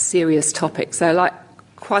serious topic. So, like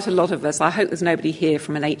quite a lot of us, I hope there's nobody here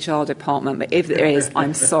from an HR department, but if there is,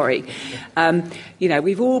 I'm sorry.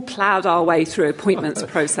 We've all ploughed our way through appointments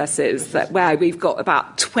processes where we've got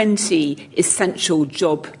about 20 essential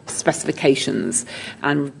job specifications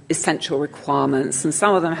and essential requirements, and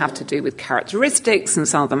some of them have to do with characteristics, and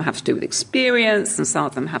some of them have to do with experience, and some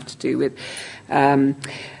of them have to do with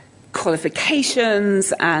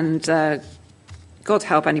qualifications, and God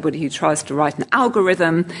help anybody who tries to write an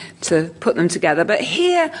algorithm to put them together. But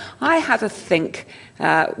here I had a think,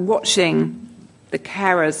 watching the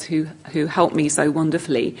carers who helped me so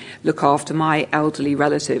wonderfully look after my elderly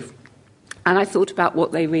relative. And I thought about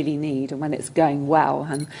what they really need and when it's going well,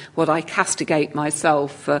 and what I castigate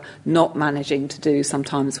myself for not managing to do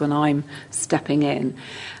sometimes when I'm stepping in.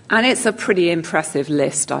 And it's a pretty impressive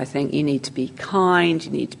list, I think. You need to be kind, you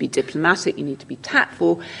need to be diplomatic, you need to be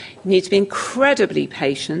tactful, you need to be incredibly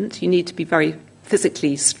patient, you need to be very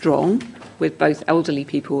physically strong with both elderly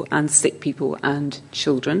people and sick people and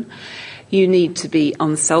children. You need to be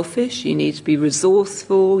unselfish, you need to be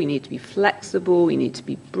resourceful, you need to be flexible, you need to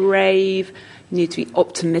be brave, you need to be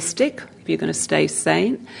optimistic if you're going to stay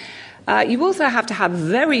sane. You also have to have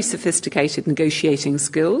very sophisticated negotiating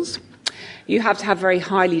skills. You have to have very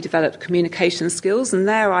highly developed communication skills, and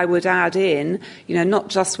there I would add in, not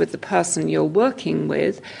just with the person you're working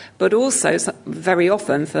with, but also very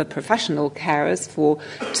often for professional carers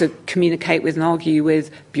to communicate with and argue with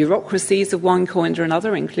bureaucracies of one kind or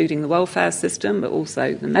another, including the welfare system, but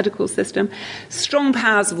also the medical system. Strong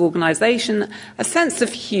powers of organisation, a sense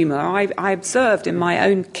of humour. I observed in my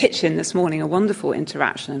own kitchen this morning a wonderful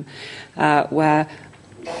interaction where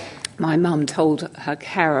my mum told her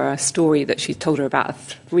carer a story that she told her about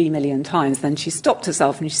 3 million times. Then she stopped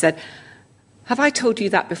herself and she said, "Have I told you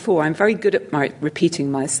that before? I'm very good at repeating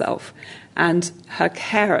myself." And her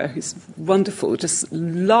carer, who's wonderful, just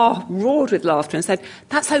roared with laughter and said,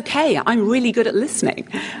 "That's okay, I'm really good at listening."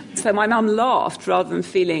 So my mum laughed rather than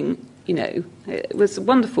feeling, it was a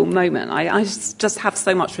wonderful moment. I just have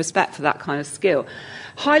so much respect for that kind of skill.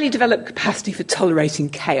 Highly developed capacity for tolerating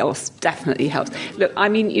chaos definitely helps. Look,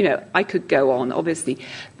 I could go on, obviously.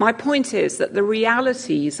 My point is that the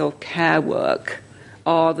realities of care work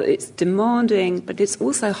are that it's demanding, but it's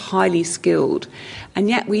also highly skilled. And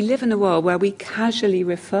yet we live in a world where we casually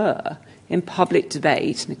refer in public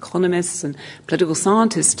debate, and economists and political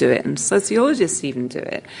scientists do it, and sociologists even do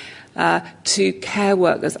it, to care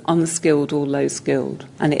work as unskilled or low-skilled,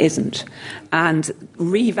 and it isn't. And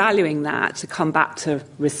revaluing that to come back to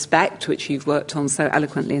respect, which you've worked on so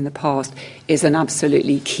eloquently in the past, is an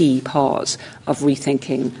absolutely key part of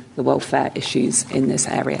rethinking the welfare issues in this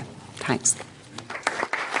area. Thanks.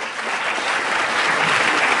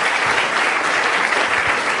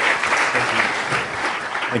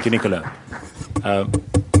 Thank you, Nicola.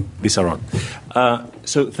 Bisaron.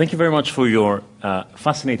 So thank you very much for your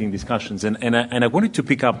fascinating discussions. And I wanted to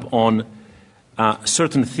pick up on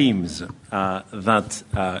certain themes that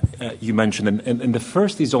you mentioned. And the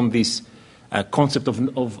first is on this concept of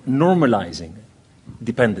normalizing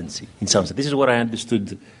dependency in some sense. This is what I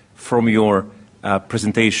understood from your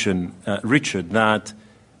presentation, Richard, that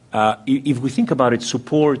if we think about it,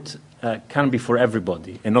 support can be for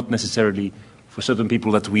everybody and not necessarily for certain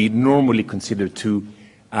people that we normally consider to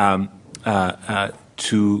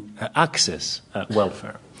access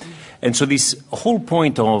welfare. And so this whole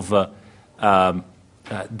point of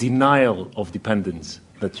denial of dependence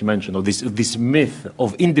that you mentioned, or this myth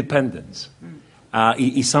of independence,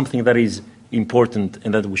 is something that is important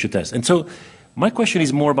and that we should test. And so my question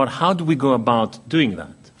is more about how do we go about doing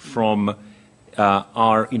that from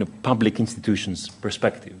our public institutions'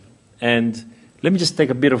 perspective. And let me just take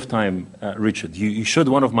a bit of time, Richard. You showed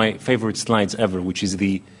one of my favorite slides ever, which is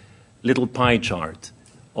the little pie chart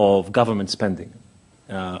of government spending,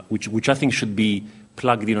 which I think should be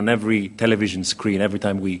plugged in on every television screen every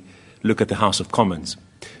time we look at the House of Commons,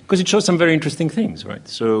 because it shows some very interesting things, right?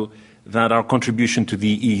 So that our contribution to the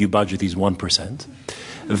EU budget is 1%,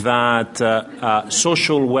 that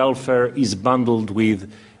social welfare is bundled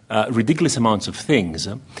with ridiculous amounts of things,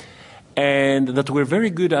 and that we're very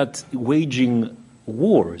good at waging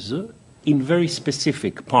wars in very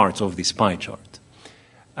specific parts of this pie chart,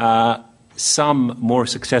 some more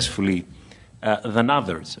successfully than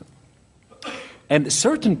others. And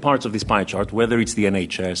certain parts of this pie chart, whether it's the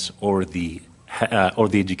NHS or the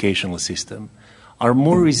educational system, are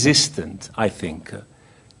more resistant, I think,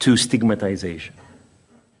 to stigmatization.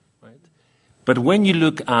 Right? But when you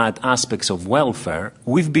look at aspects of welfare,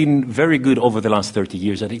 we've been very good over the last 30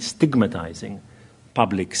 years at stigmatizing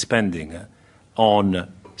public spending on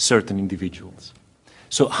certain individuals.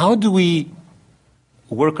 So how do we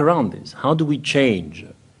work around this? How do we change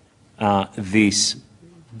this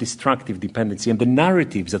destructive dependency and the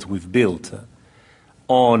narratives that we've built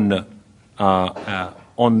on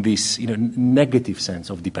this negative sense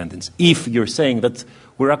of dependence, if you're saying that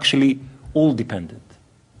we're actually all dependent?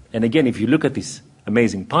 And again, if you look at this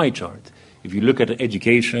amazing pie chart, if you look at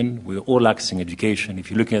education, we're all accessing education. If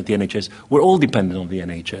you're looking at the NHS, we're all dependent on the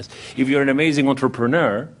NHS. If you're an amazing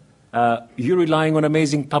entrepreneur, you're relying on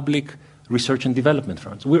amazing public research and development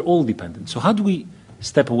funds. We're all dependent. So how do we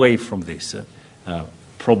step away from this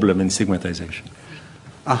problem and stigmatization?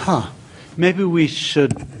 Maybe we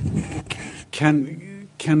should. Can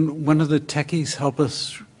one of the techies help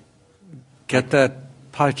us get that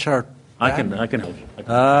pie chart back? I can help you.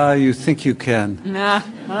 You think you can?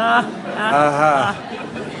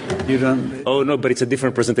 You don't. Oh no, but it's a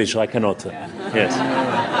different presentation. I cannot. Yes.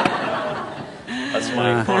 That's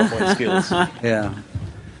my PowerPoint skills. Yeah.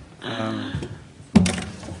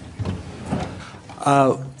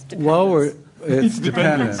 Well, it's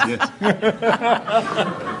dependent. Yes.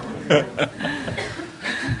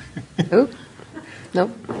 Oh,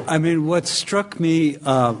 no. I mean, what struck me.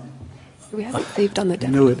 We haven't saved on the deck.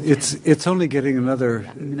 No, it's only getting another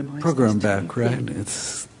program back, right?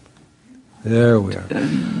 There we are.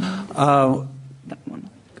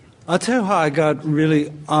 I'll tell you how I got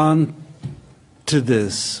really on to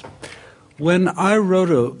this. When I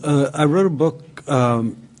wrote a book a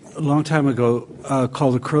long time ago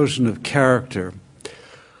called The Corrosion of Character,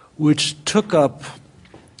 which took up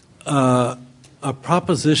a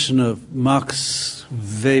proposition of Max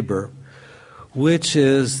Weber, which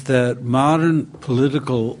is that modern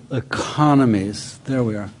political economies, there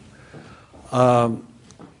we are,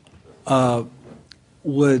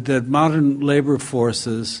 that modern labor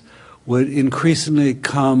forces would increasingly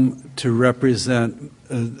come to represent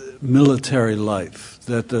military life,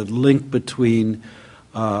 that the link between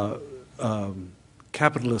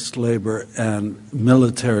capitalist labor and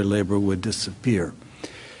military labor would disappear.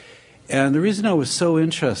 And the reason I was so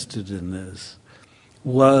interested in this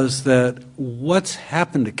was that what's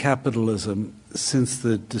happened to capitalism since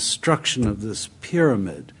the destruction of this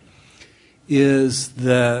pyramid is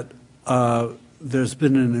that there's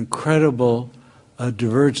been an incredible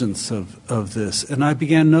divergence of this. And I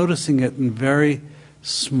began noticing it in very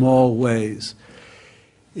small ways.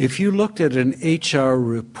 If you looked at an HR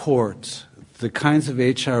report, the kinds of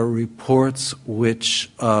HR reports which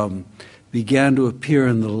began to appear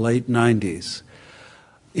in the late 90s,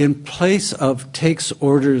 in place of takes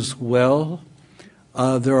orders well,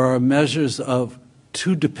 there are measures of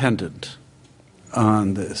too dependent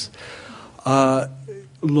on this.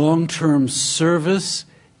 Long-term service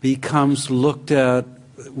becomes looked at,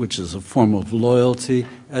 which is a form of loyalty,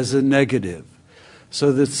 as a negative.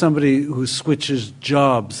 So that somebody who switches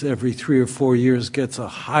jobs every 3 or 4 years gets a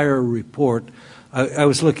higher report. I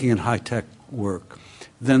was looking at high-tech work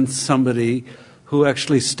than somebody who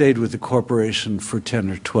actually stayed with the corporation for 10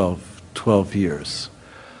 or 12 years.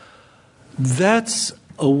 That's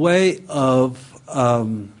a way of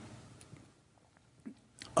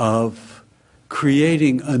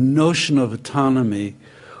creating a notion of autonomy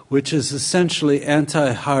which is essentially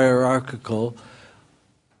anti-hierarchical.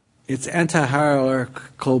 It's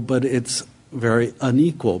anti-hierarchical, but it's very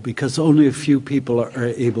unequal because only a few people are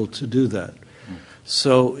able to do that.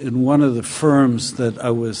 So in one of the firms that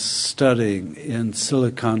I was studying in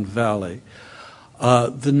Silicon Valley,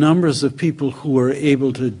 the numbers of people who were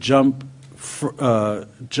able to jump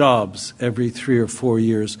jobs every 3 or 4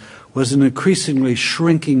 years was an increasingly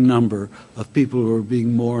shrinking number of people who were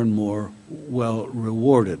being more and more well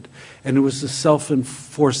rewarded. And it was a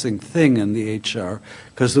self-enforcing thing in the HR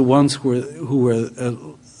because the ones who were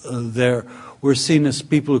there were seen as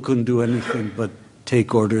people who couldn't do anything but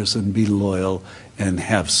take orders and be loyal and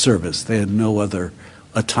have service. They had no other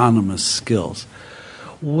autonomous skills.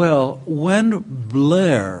 Well, when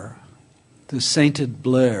Blair, the sainted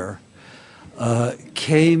Blair,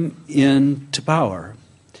 came into power,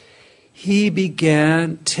 he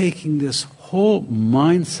began taking this whole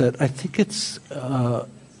mindset. I think it's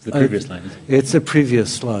The previous slide. It's a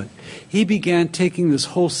previous slide. He began taking this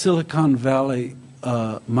whole Silicon Valley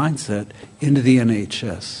mindset into the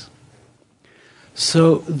NHS.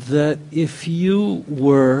 So that if you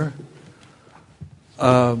were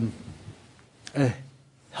a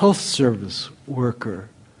health service worker,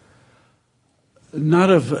 not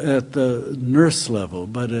at the nurse level,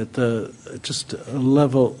 but at just a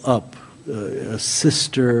level up, a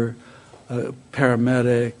sister, a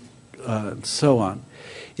paramedic, and so on.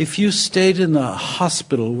 If you stayed in the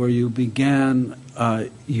hospital where you began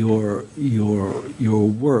your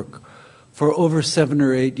work for over 7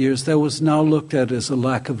 or 8 years, that was now looked at as a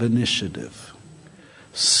lack of initiative.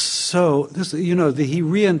 So he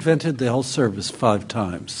reinvented the health service 5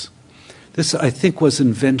 times. This, I think, was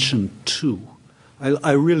invention 2.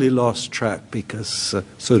 I really lost track because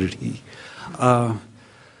so did he.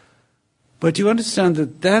 But you understand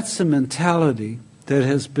that that's a mentality that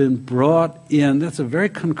has been brought in. That's a very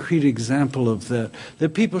concrete example of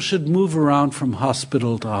that people should move around from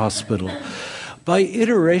hospital to hospital. By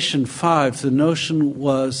iteration 5, the notion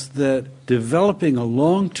was that developing a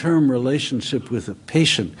long-term relationship with a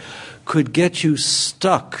patient could get you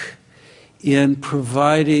stuck in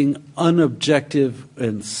providing unobjective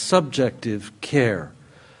and subjective care.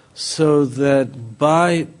 So that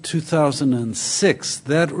by 2006,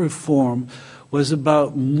 that reform was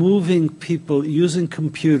about moving people, using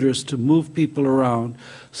computers to move people around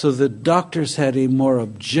so that doctors had a more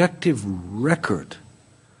objective record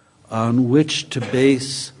on which to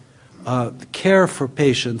base care for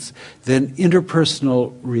patients than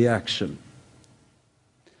interpersonal reaction.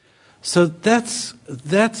 So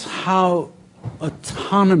that's how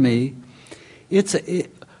autonomy,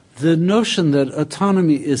 the notion that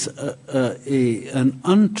autonomy is an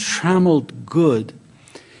untrammeled good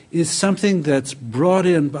is something that's brought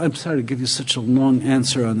in. I'm sorry to give you such a long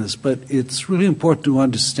answer on this, but it's really important to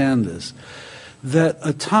understand this, that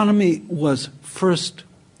autonomy was first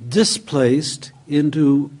displaced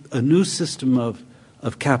into a new system of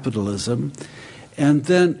capitalism and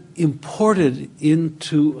then imported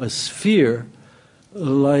into a sphere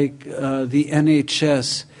like the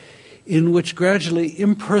NHS, in which gradually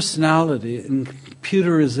impersonality and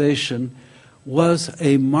computerization was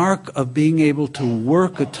a mark of being able to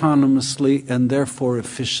work autonomously and therefore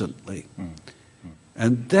efficiently.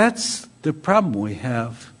 And that's the problem we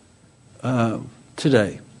have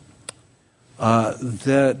today.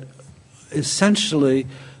 That essentially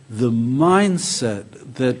the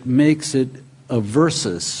mindset that makes it a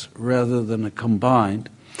versus rather than a combined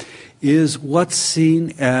is what's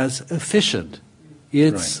seen as efficient.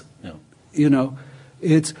 It's,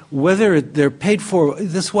 it's whether they're paid for.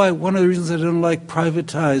 That's why one of the reasons I don't like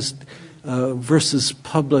privatized versus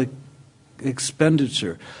public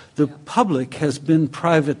expenditure. The public has been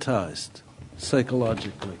privatized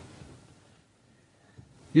psychologically.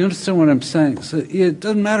 You understand what I'm saying? So it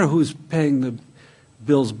doesn't matter who's paying the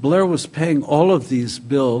bills. Blair was paying all of these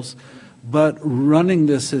bills, but running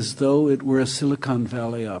this as though it were a Silicon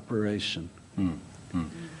Valley operation.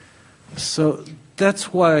 So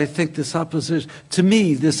that's why I think this opposition, to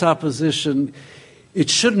me, this opposition, it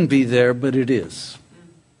shouldn't be there, but it is.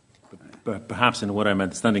 But perhaps, in what I'm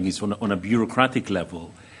understanding, is on a bureaucratic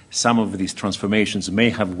level, some of these transformations may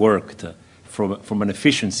have worked from an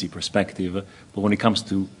efficiency perspective, but when it comes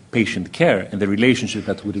to patient care and the relationship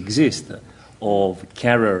that would exist of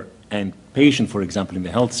carer and patient, for example, in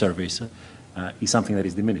the health service, is something that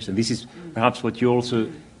is diminished. And this is perhaps what you're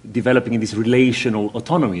also developing in this relational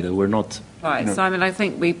autonomy that we're not... Right, Simon, I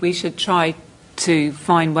think we should try to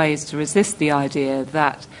find ways to resist the idea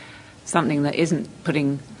that something that isn't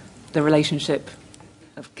putting the relationship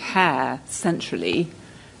of care centrally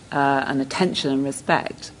and attention and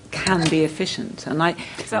respect can be efficient. And I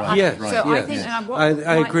think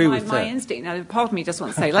I agree with that. My instinct, now part of me just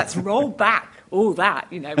wants to say, let's roll back all that,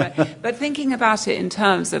 but thinking about it in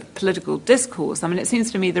terms of political discourse, I mean, it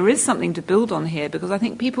seems to me there is something to build on here, because I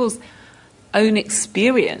think people's own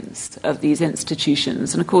experience of these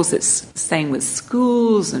institutions, and of course it's the same with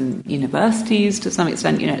schools and universities to some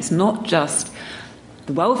extent, it's not just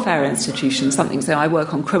the welfare institution, so I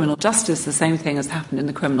work on criminal justice, the same thing has happened in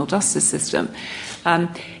the criminal justice system,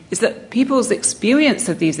 is that people's experience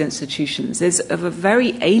of these institutions is of a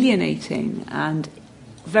very alienating and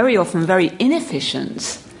very often very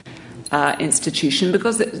inefficient institution,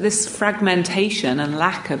 because this fragmentation and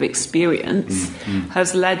lack of experience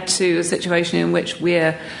has led to a situation in which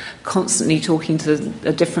we're constantly talking to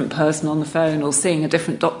a different person on the phone or seeing a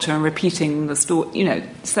different doctor and repeating the story,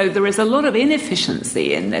 So there is a lot of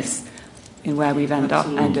inefficiency in this, in where we've ended up,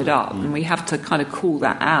 and we have to kind of call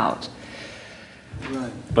that out.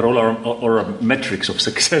 Right. But all our metrics of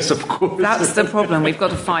success, of course. That's the problem. We've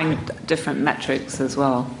got to find different metrics as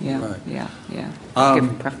well. Yeah, Right. yeah.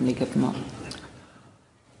 Preferably give them up.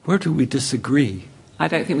 Where do we disagree? I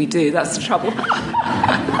don't think we do. That's the trouble.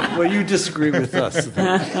 Well, you disagree with us.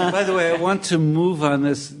 By the way, I want to move on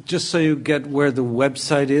this just so you get where the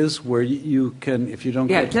website is, where you can, if you don't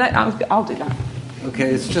get... I'll do that. Okay,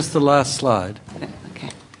 it's just the last slide. Okay.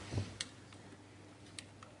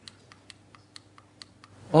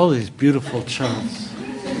 All these beautiful charts.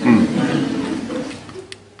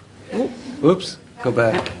 Oops, go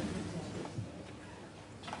back.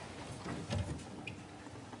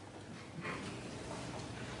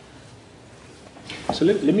 So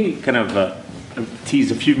let me kind of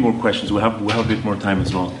tease a few more questions. We'll have a bit more time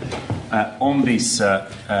as well on this,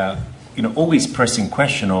 always pressing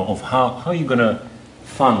question of how you're going to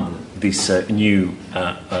fund this new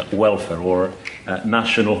welfare or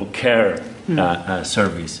national care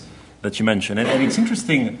service that you mentioned. And it's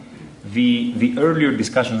interesting the earlier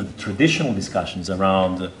discussions, the traditional discussions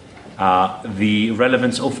around the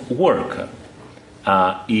relevance of work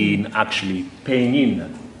in actually paying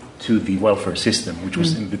in to the welfare system, which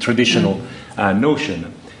was in the traditional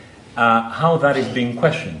notion, how that is being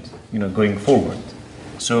questioned, going forward.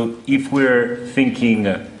 So if we're thinking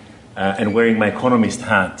and wearing my economist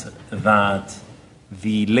hat that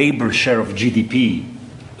the labor share of GDP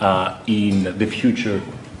in the future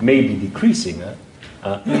may be decreasing,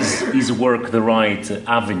 is work the right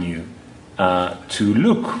avenue to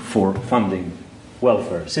look for funding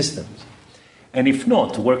welfare systems? And if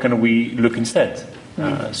not, where can we look instead?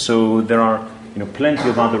 So there are plenty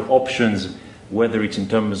of other options, whether it's in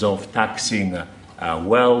terms of taxing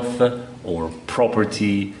wealth or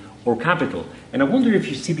property or capital. And I wonder if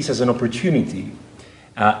you see this as an opportunity,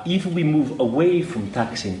 if we move away from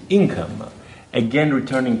taxing income, again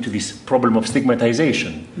returning to this problem of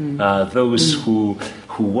stigmatization, those who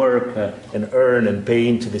work and earn and pay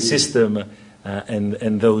into the system,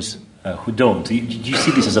 and those who don't. Do you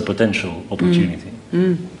see this as a potential opportunity?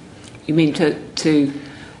 You mean to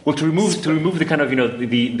remove the kind of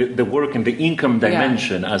the work and the income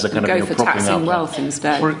dimension as a kind go of for propping taxing up wealth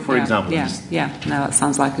instead, for example. No, that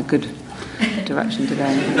sounds like a good direction to go.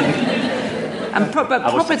 And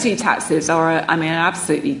property taxes are,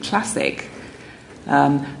 absolutely classic.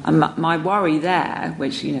 And my worry there,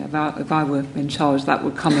 which if I were in charge, that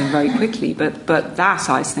would come in very quickly. But that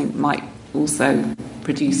I think might also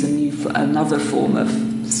produce another form of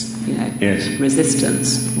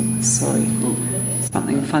resistance. Sorry,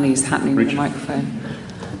 something funny is happening with the microphone.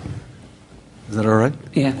 Is that all right?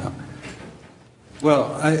 Yeah.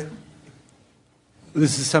 Well,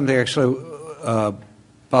 this is something actually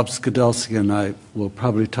Bob Skidelsky and I will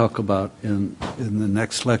probably talk about in the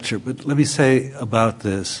next lecture. But let me say about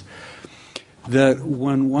this, that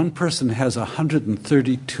when one person has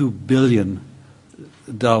 $132 billion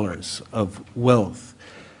of wealth,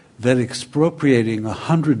 that expropriating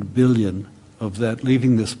 $100 billion of that,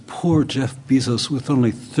 leaving this poor Jeff Bezos with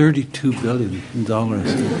only $32 billion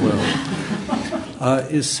of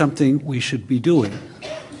wealth, is something we should be doing.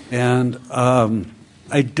 And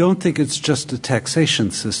I don't think it's just a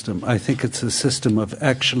taxation system. I think it's a system of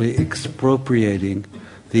actually expropriating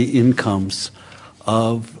the incomes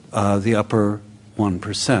of the upper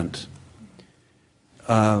 1%.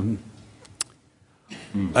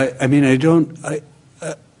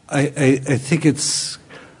 I think it's,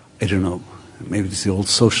 I don't know, maybe it's the old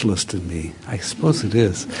socialist in me. I suppose it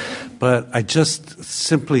is. But I just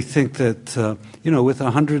simply think that, with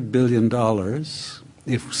 $100 billion,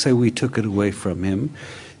 if, say, we took it away from him,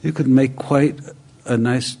 you could make quite a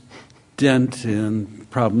nice dent in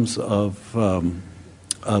problems of the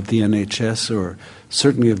NHS or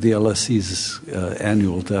certainly of the LSE's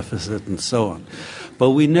annual deficit and so on.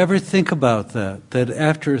 But we never think about that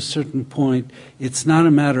after a certain point, it's not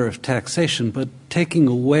a matter of taxation, but taking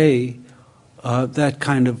away that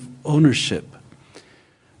kind of ownership.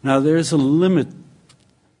 Now, there's a limit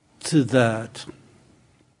to that,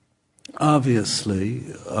 obviously,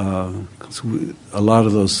 because a lot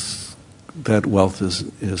of that wealth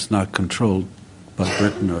is not controlled by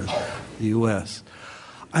Britain or the U.S.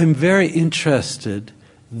 I'm very interested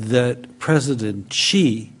that President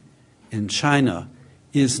Xi in China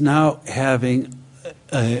is now having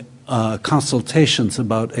consultations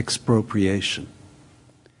about expropriation,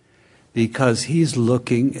 because he's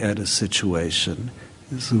looking at a situation.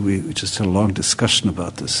 We just had a long discussion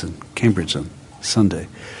about this in Cambridge on Sunday.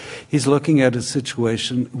 He's looking at a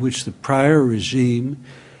situation in which the prior regime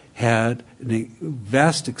had a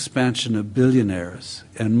vast expansion of billionaires,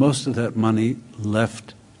 and most of that money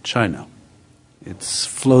left China. It's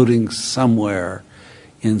floating somewhere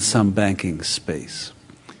in some banking space.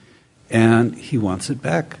 And he wants it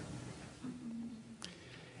back.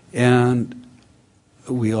 And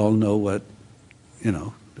we all know what,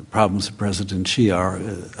 the problems of President Xi are,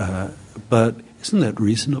 but isn't that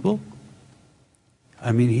reasonable?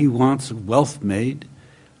 I mean, he wants wealth made,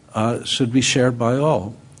 should be shared by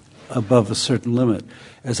all above a certain limit.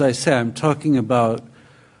 As I say, I'm talking about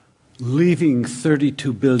leaving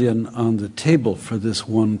 $32 billion on the table for this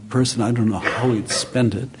one person. I don't know how he'd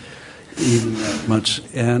spend it, even that much,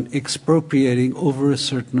 and expropriating over a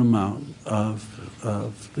certain amount of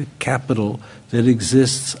the capital that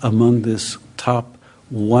exists among this top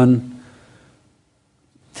 1/10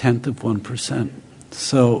 of 1%.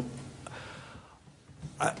 So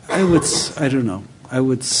I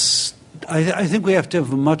think we have to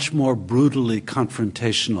have a much more brutally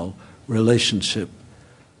confrontational relationship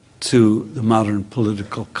to the modern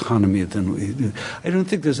political economy than we do. I don't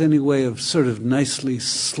think there's any way of sort of nicely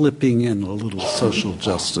slipping in a little social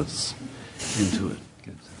justice into it.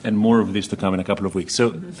 And more of this to come in a couple of weeks.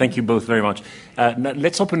 So thank you both very much. Now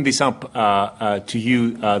let's open this up to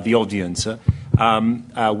you, the audience.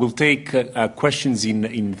 We'll take questions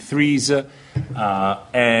in threes,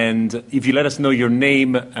 and if you let us know your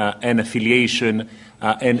name and affiliation,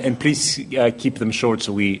 and please keep them short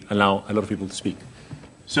so we allow a lot of people to speak.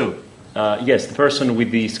 So, yes, the person with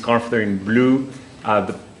the scarf there in blue,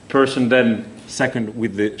 the person then second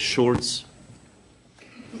with the shorts,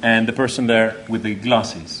 and the person there with the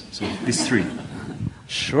glasses. So these three.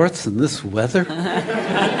 Shorts in this weather?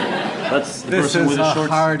 That's the this person with the shorts.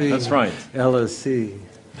 Hardy That's right. LSE.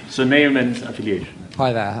 So name and affiliation.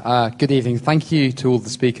 Hi there. Good evening. Thank you to all the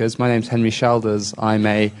speakers. My name's Henry Shelders. I'm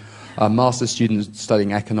a master's student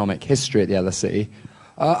studying economic history at the LSE.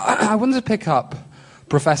 I wanted to pick up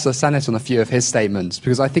Professor Sennett on a few of his statements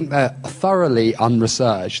because I think they're thoroughly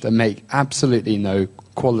unresearched and make absolutely no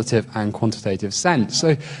qualitative and quantitative sense.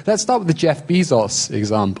 So let's start with the Jeff Bezos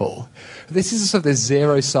example. This is sort of this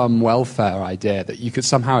zero-sum welfare idea that you could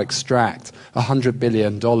somehow extract $100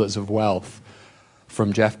 billion of wealth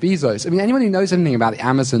from Jeff Bezos. I mean, anyone who knows anything about the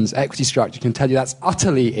Amazon's equity structure can tell you that's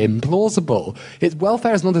utterly implausible.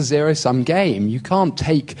 Welfare is not a zero-sum game. You can't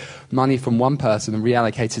take money from one person and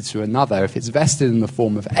reallocate it to another if it's vested in the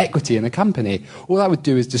form of equity in a company. All that would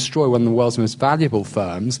do is destroy one of the world's most valuable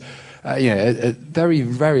firms, a very,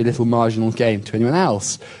 very little marginal gain to anyone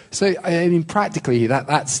else. So, I mean, practically,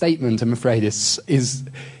 that statement, I'm afraid, is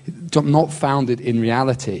not founded in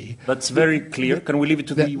reality. That's very clear. Can we leave it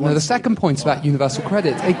to the one? No, the second point is about universal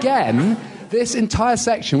credit. Again, this entire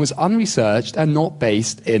section was unresearched and not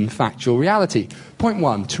based in factual reality. Point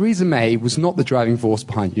one, Theresa May was not the driving force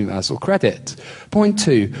behind universal credit. Point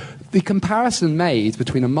two, the comparison made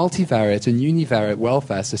between a multivariate and univariate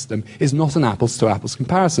welfare system is not an apples-to-apples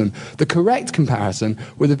comparison. The correct comparison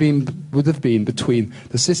would have been between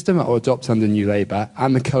the system adopted under New Labour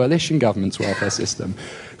and the coalition government's welfare system.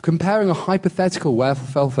 Comparing a hypothetical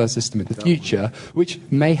welfare system in the future, which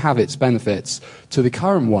may have its benefits, to the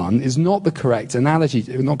current one is not the correct analogy,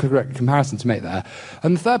 not the correct comparison to make there.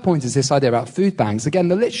 And the third point is this idea about food banks. Again,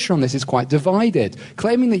 the literature on this is quite divided.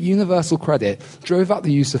 Claiming that universal credit drove up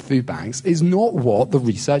the use of food banks is not what the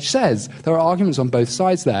research says. There are arguments on both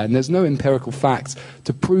sides there, and there's no empirical facts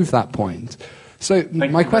to prove that point. So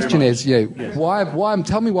my question is, yes.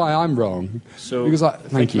 Tell me why I'm wrong. So because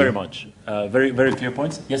thank you very much. Very, very clear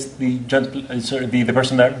points. Yes, the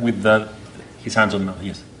person there with his hands on.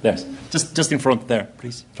 Yes, there's just in front there,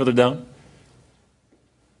 please. Further down.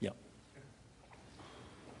 Yeah.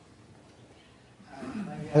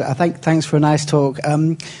 Thanks for a nice talk.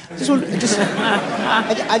 I'm just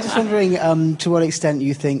wondering to what extent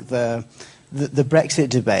you think the Brexit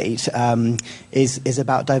debate is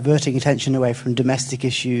about diverting attention away from domestic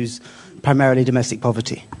issues, primarily domestic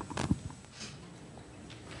poverty.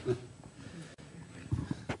 Thank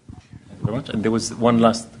you very much. And there was one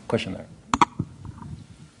last question there.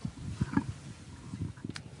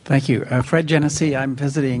 Thank you. Fred Genesee, I'm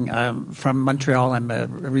visiting from Montreal. I'm a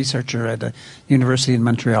researcher at a university in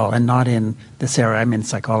Montreal and not in this area. I'm in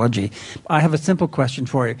psychology. I have a simple question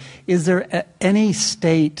for you. Is there any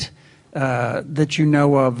state that you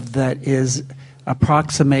know of that is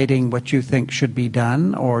approximating what you think should be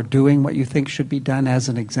done or doing what you think should be done as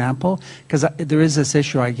an example? Because there is this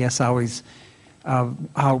issue, I guess, always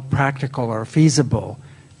how practical or feasible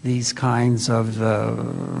these kinds of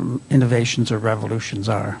innovations or revolutions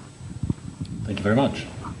are. Thank you very much.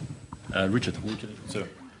 Richard, so,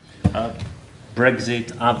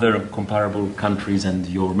 Brexit, other comparable countries, and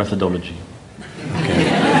your methodology. Okay.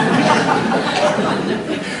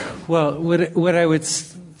 Well, what I would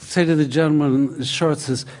say to the gentleman in shorts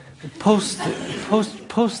is post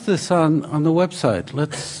post this on the website.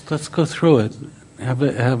 Let's go through it.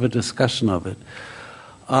 Have a discussion of it.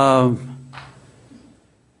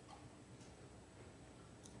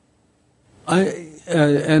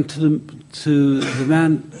 And to the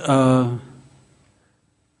man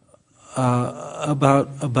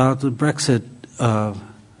about the Brexit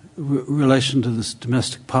relation to this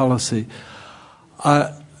domestic policy.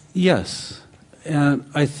 Yes, and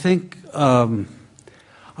I think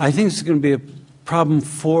it's going to be a problem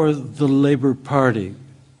for the Labour Party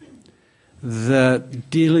that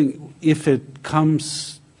if it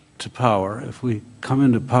comes to power, if we come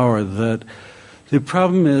into power, that the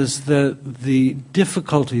problem is that the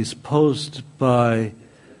difficulties posed by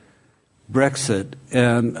Brexit,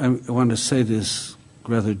 and I want to say this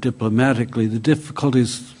rather diplomatically, the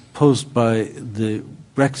difficulties posed by the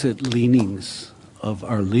Brexit leanings of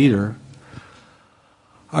our leader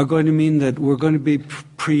are going to mean that we're going to be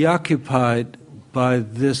preoccupied by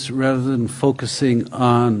this rather than focusing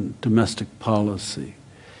on domestic policy.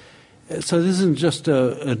 So this isn't just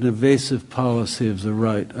an evasive policy of the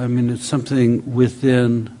right. I mean, it's something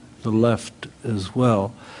within the left as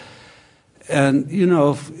well. And, you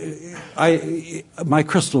know, my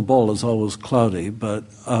crystal ball is always cloudy, but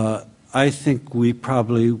I think we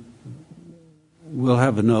probably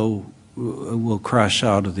will we'll crash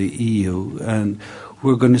out of the EU, and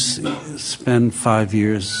we're going to spend 5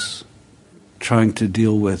 years trying to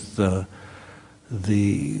deal with the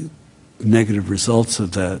negative results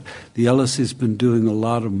of that. The LSE has been doing a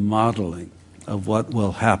lot of modeling of what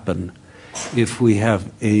will happen if we have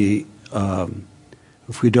a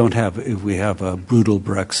brutal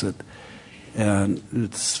Brexit, and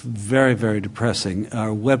it's very, very depressing.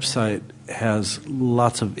 Our website has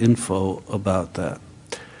lots of info about that.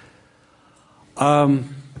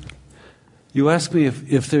 You asked me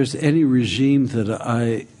if there's any regime that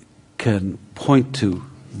I can point to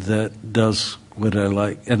that does what I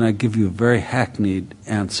like, and I give you a very hackneyed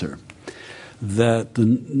answer, that the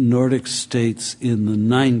Nordic states in the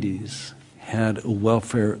 90s had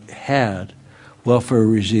welfare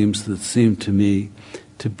regimes that seemed to me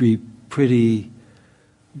to be pretty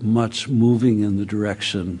much moving in the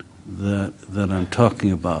direction that I'm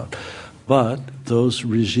talking about. But those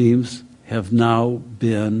regimes have now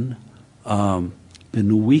been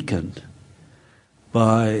weakened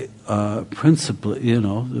by principally, you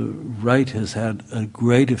know, the right has had a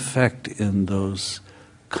great effect in those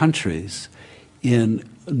countries, in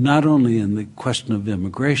not only in the question of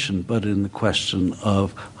immigration, but in the question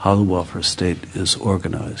of how the welfare state is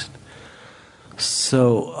organized.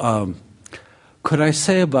 So, could I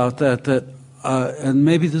say about that, and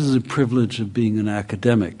maybe this is a privilege of being an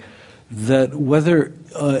academic, that whether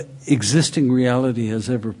existing reality has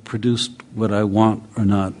ever produced what I want or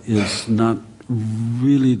not is not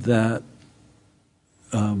really that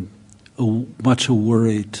much a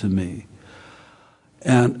worry to me.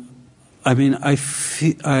 And I mean, I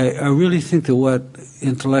really think that what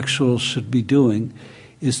intellectuals should be doing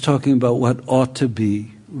is talking about what ought to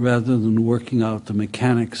be, rather than working out the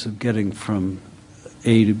mechanics of getting from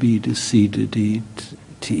A to B to C to D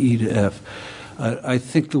to E to F. I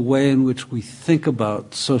think the way in which we think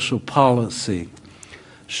about social policy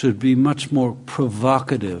should be much more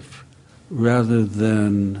provocative, rather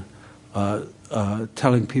than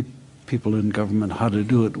telling people in government how to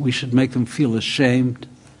do it. We should make them feel ashamed,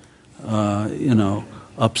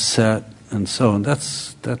 upset, and so on.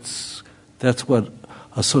 That's what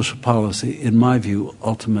a social policy, in my view,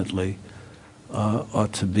 ultimately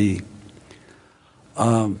ought to be.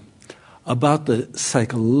 About the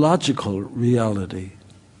psychological reality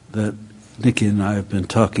that Nikki and I have been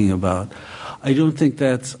talking about, I don't think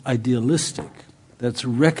that's idealistic. That's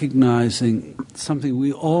recognizing something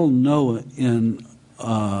we all know in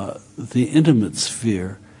the intimate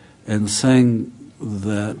sphere, and saying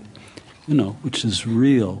that, which is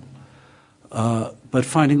real, but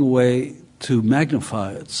finding a way to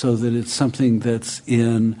magnify it so that it's something that's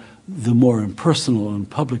in the more impersonal and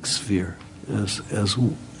public sphere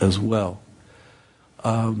as well.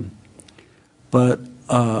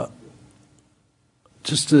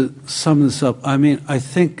 Just to sum this up, I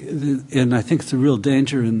think it's a real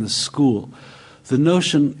danger in the school.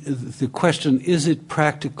 The question, is it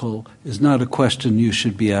practical, is not a question you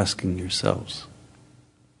should be asking yourselves.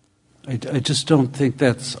 I just don't think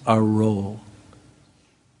that's our role.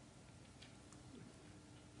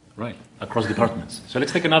 Right, across departments. So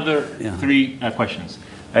let's take another three questions.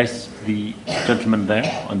 There's the gentleman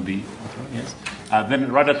there on the yes.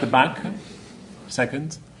 Then right at the back,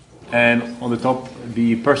 second. And on the top,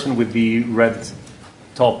 the person with the red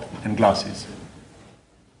top and glasses.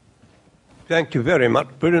 Thank you very much.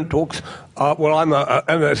 Brilliant talks. Well, I'm a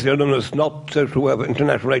MSc alumnus, not social work, but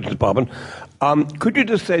international relations department. Could you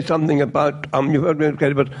just say something about, you've heard me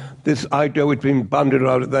about this idea which has been bandied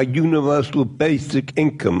around, the universal basic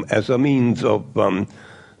income as a means of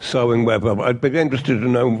solving welfare? I'd be interested to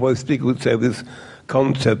know what speakers would say of this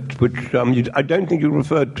concept, which I don't think you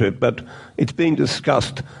referred to it, but it's being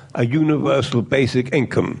discussed, a universal basic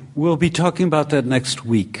income. We'll be talking about that next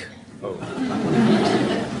week. Oh.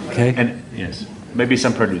 Okay. And yes, maybe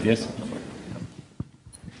some prelude, yes?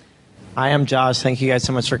 Hi, I'm Josh. Thank you guys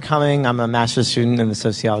so much for coming. I'm a master's student in the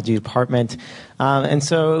sociology department. And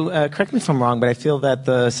so, correct me if I'm wrong, but I feel that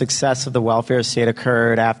the success of the welfare state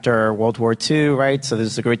occurred after World War II, right? So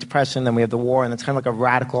there's the Great Depression, then we have the war, and it's kind of like a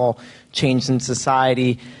radical change in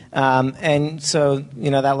society. And so,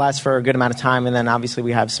 that lasts for a good amount of time, and then obviously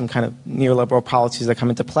we have some kind of neoliberal policies that come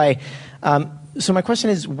into play. So my question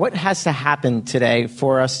is, what has to happen today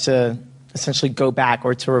for us to essentially go back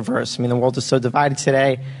or to reverse? I mean, the world is so divided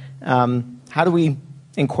today. How do we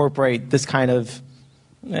incorporate this kind of,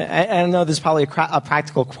 I know this is probably a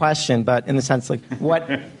practical question, but in the sense, like,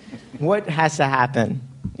 what has to happen,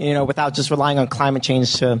 without just relying on climate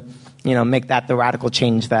change to, make that the radical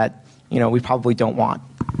change that, we probably don't want?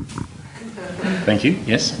 Thank you.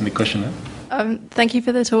 Yes, and the question now? Thank you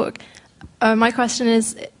for the talk. My question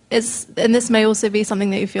is, and this may also be something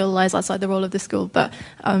that you feel lies outside the role of the school, but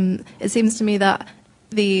it seems to me that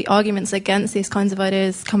the arguments against these kinds of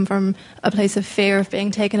ideas come from a place of fear of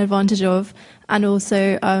being taken advantage of, and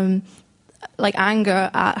also like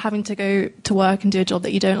anger at having to go to work and do a job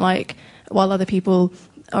that you don't like while other people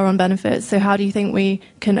are on benefits. So how do you think we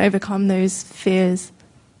can overcome those fears?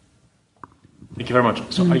 Thank you very much.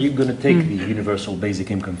 So are you going to take the universal basic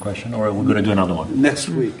income question, or are we going to do another one? Next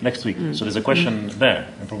week. Next week. So there's a question there,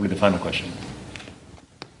 and probably the final question.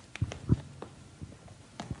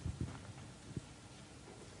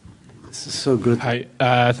 This is so good. Hi.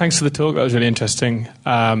 Thanks for the talk. That was really interesting.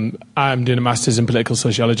 I'm doing a master's in political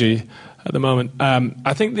sociology at the moment.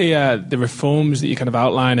 I think the reforms that you kind of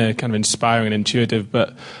outline are kind of inspiring and intuitive,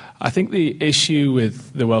 but I think the issue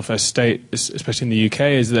with the welfare state, especially in the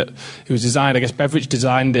UK, is that it was designed, I guess Beveridge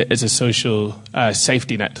designed it as a social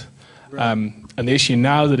safety net. Right. And the issue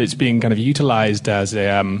now that it's being kind of utilised as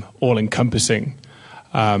a all-encompassing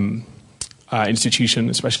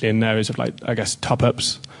institution, especially in areas of, like, I guess,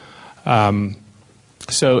 top-ups.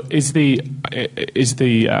 So is the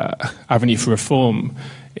avenue for reform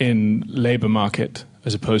in labour market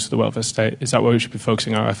as opposed to the welfare state? Is that where we should be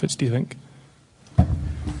focusing our efforts, do you think?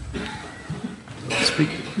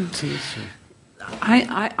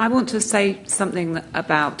 I want to say something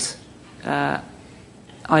about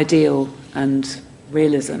ideal and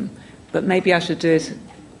realism, but maybe I should do it.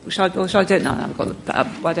 Shall I do it now?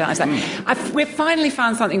 Why don't I say? We've finally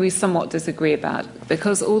found something we somewhat disagree about,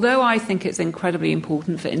 because although I think it's incredibly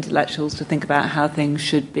important for intellectuals to think about how things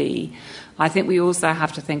should be, I think we also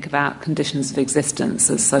have to think about conditions of existence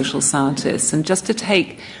as social scientists. And just to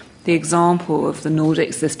take the example of the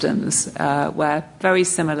Nordic systems, where very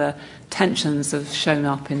similar tensions have shown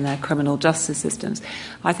up in their criminal justice systems,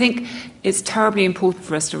 I think it's terribly important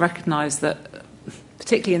for us to recognise that,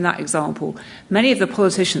 particularly in that example, many of the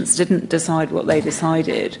politicians didn't decide what they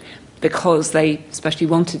decided because they especially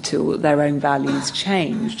wanted to, or their own values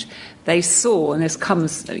changed. They saw, and this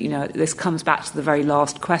comes back to the very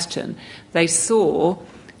last question, they saw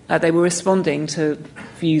they were responding to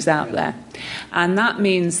views out there. And that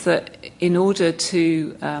means that in order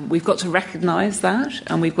to, we've got to recognise that,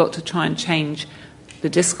 and we've got to try and change the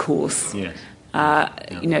discourse, yes.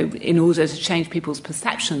 In order to change people's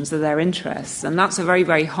perceptions of their interests. And that's a very,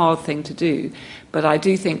 very hard thing to do. But I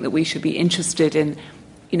do think that we should be interested in,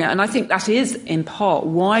 and I think that is in part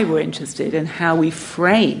why we're interested in how we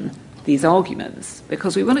frame these arguments,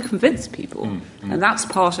 because we want to convince people. And that's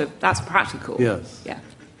practical. Yes. Yeah.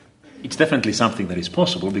 It's definitely something that is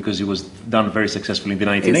possible because it was done very successfully in the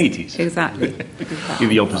 1980s. Exactly. In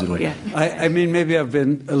the opposite way. Yeah. I mean, maybe I've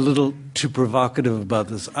been a little too provocative about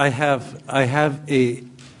this. I have a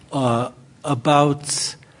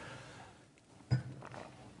about,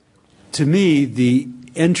 to me, the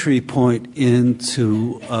entry point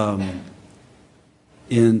into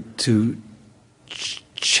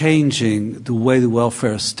changing the way the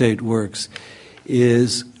welfare state works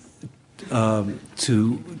is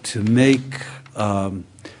to make,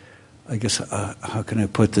 I guess, how can I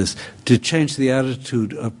put this? To change the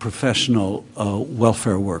attitude of professional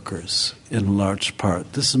welfare workers in large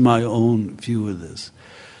part. This is my own view of this.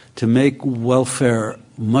 To make welfare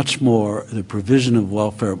much more, the provision of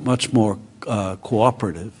welfare much more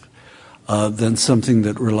cooperative than something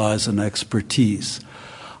that relies on expertise.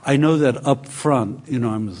 I know that up front,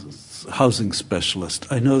 I'm a housing specialist,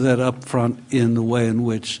 I know that up front in the way in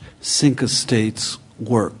which sink estates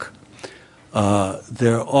work.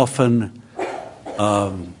 They're often,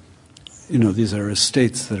 these are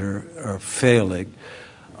estates that are failing.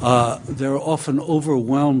 They're often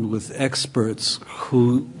overwhelmed with experts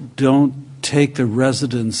who don't take the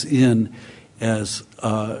residents in as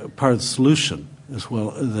part of the solution as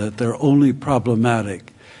well, that they're only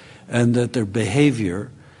problematic and that their behavior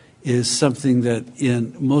is something that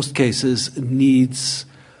in most cases needs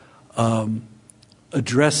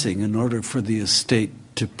addressing in order for the estate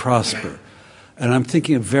to prosper. And I'm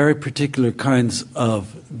thinking of very particular kinds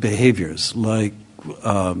of behaviors like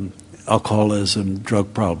alcoholism,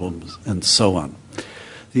 drug problems, and so on.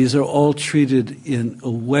 These are all treated in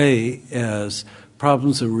a way as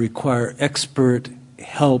problems that require expert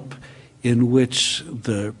help in which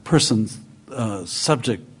the person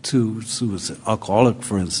subject to suicide, alcoholic,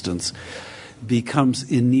 for instance, becomes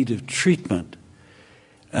in need of treatment.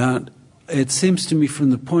 And it seems to me from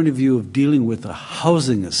the point of view of dealing with a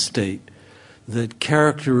housing estate that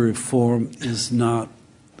character reform is not,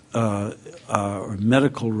 or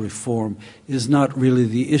medical reform is not really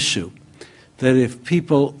the issue. That if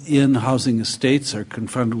people in housing estates are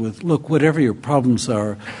confronted with, look, whatever your problems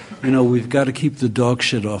are, we've got to keep the dog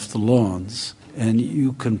shit off the lawns, and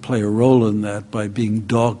you can play a role in that by being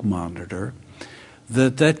dog monitor,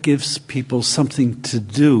 that gives people something to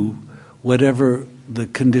do, whatever the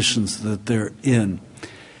conditions that they're in.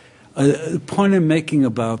 The point I'm making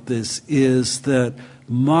about this is that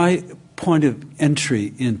my point of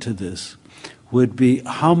entry into this would be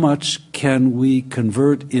how much can we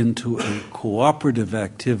convert into a cooperative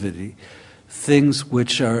activity things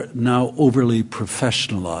which are now overly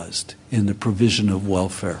professionalized in the provision of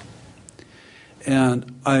welfare.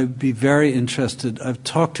 And I'd be very interested. I've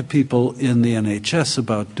talked to people in the NHS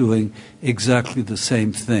about doing exactly the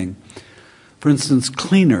same thing. For instance,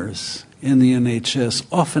 cleaners in the NHS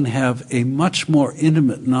often have a much more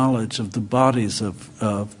intimate knowledge of the bodies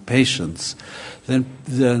of patients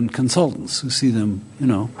than consultants who see them,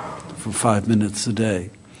 for 5 minutes a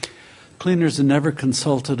day. Cleaners are never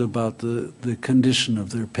consulted about the condition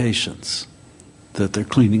of their patients that they're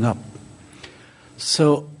cleaning up.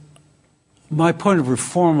 So my point of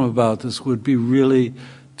reform about this would be really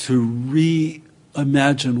to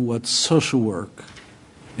reimagine what social work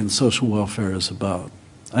and social welfare is about.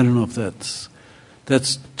 I don't know if that's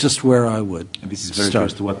just where I would and this is very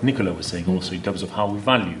close to what Nicola was saying also in terms of how we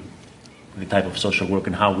value the type of social work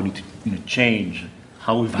and how we need to change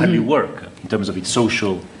how we value work in terms of its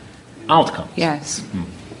social outcomes. Yes.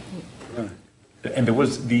 And there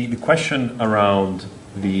was the question around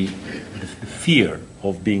the fear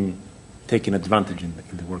of being taken advantage in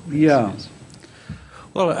the workplace. Yeah.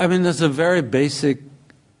 Well, I mean, there's a very basic.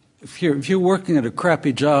 If you're working at a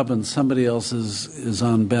crappy job and somebody else is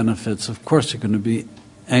on benefits, of course you're going to be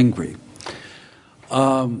angry.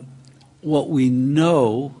 What we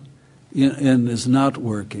know and is not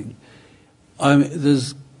working,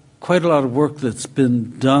 there's quite a lot of work that's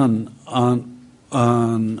been done on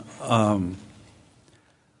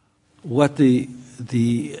what the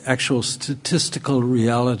actual statistical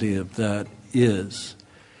reality of that is.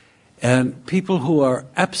 And people who are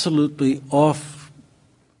absolutely off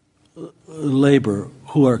labor,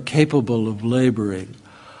 who are capable of laboring,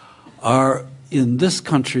 are in this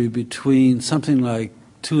country between something like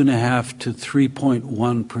 2.5 to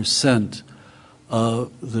 3.1%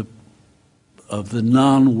 of the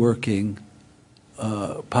non-working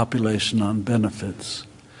population on benefits.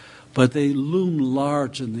 But they loom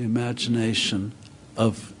large in the imagination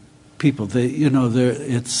of people.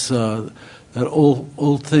 It's that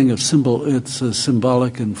old thing of it's a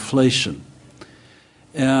symbolic inflation.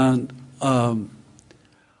 And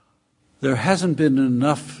there hasn't been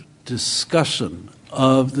enough discussion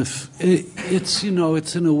of it's in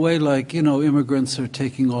a way like, immigrants are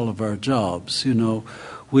taking all of our jobs,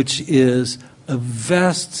 which is a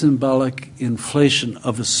vast symbolic inflation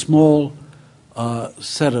of a small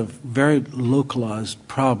set of very localized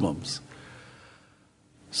problems.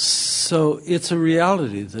 So it's a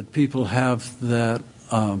reality that people have that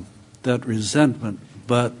resentment.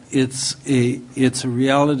 But it's a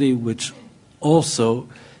reality which also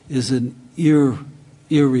is an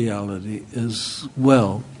irreality as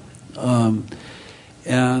well,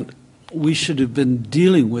 and we should have been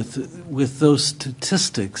dealing with those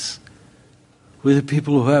statistics, with the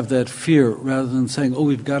people who have that fear, rather than saying, "Oh,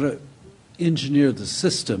 we've got to engineer the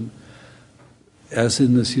system," as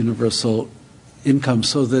in this universal income,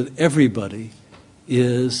 so that everybody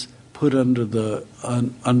is put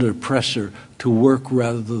under pressure to work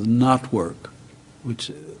rather than not work.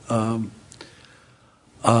 which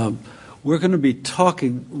we're going to be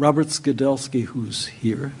talking, Robert Skidelsky, who's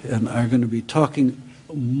here, and are going to be talking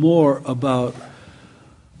more about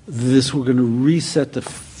this. We're going to reset the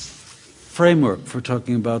framework for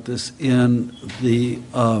talking about this in the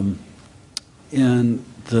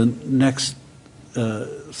next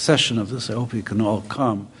session of this. I hope you can all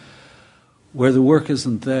come, where the work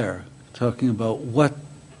isn't there, talking about what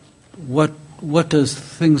does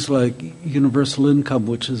things like universal income,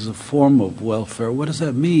 which is a form of welfare, what does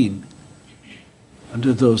that mean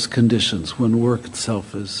under those conditions when work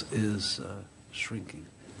itself is shrinking?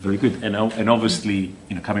 Very good. And obviously,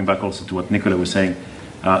 coming back also to what Nicola was saying,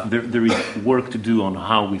 there is work to do on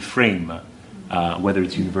how we frame whether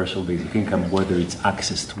it's universal basic income, whether it's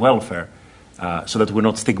access to welfare, so that we're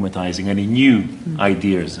not stigmatizing any new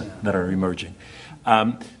ideas that are emerging.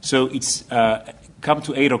 So it's come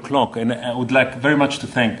to 8 o'clock, and I would like very much to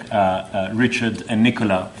thank Richard and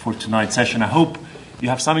Nicola for tonight's session. I hope you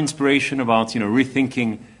have some inspiration about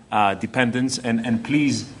rethinking dependence, and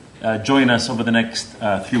please join us over the next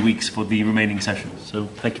 3 weeks for the remaining sessions. So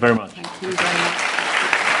thank you very much. Thank you very much.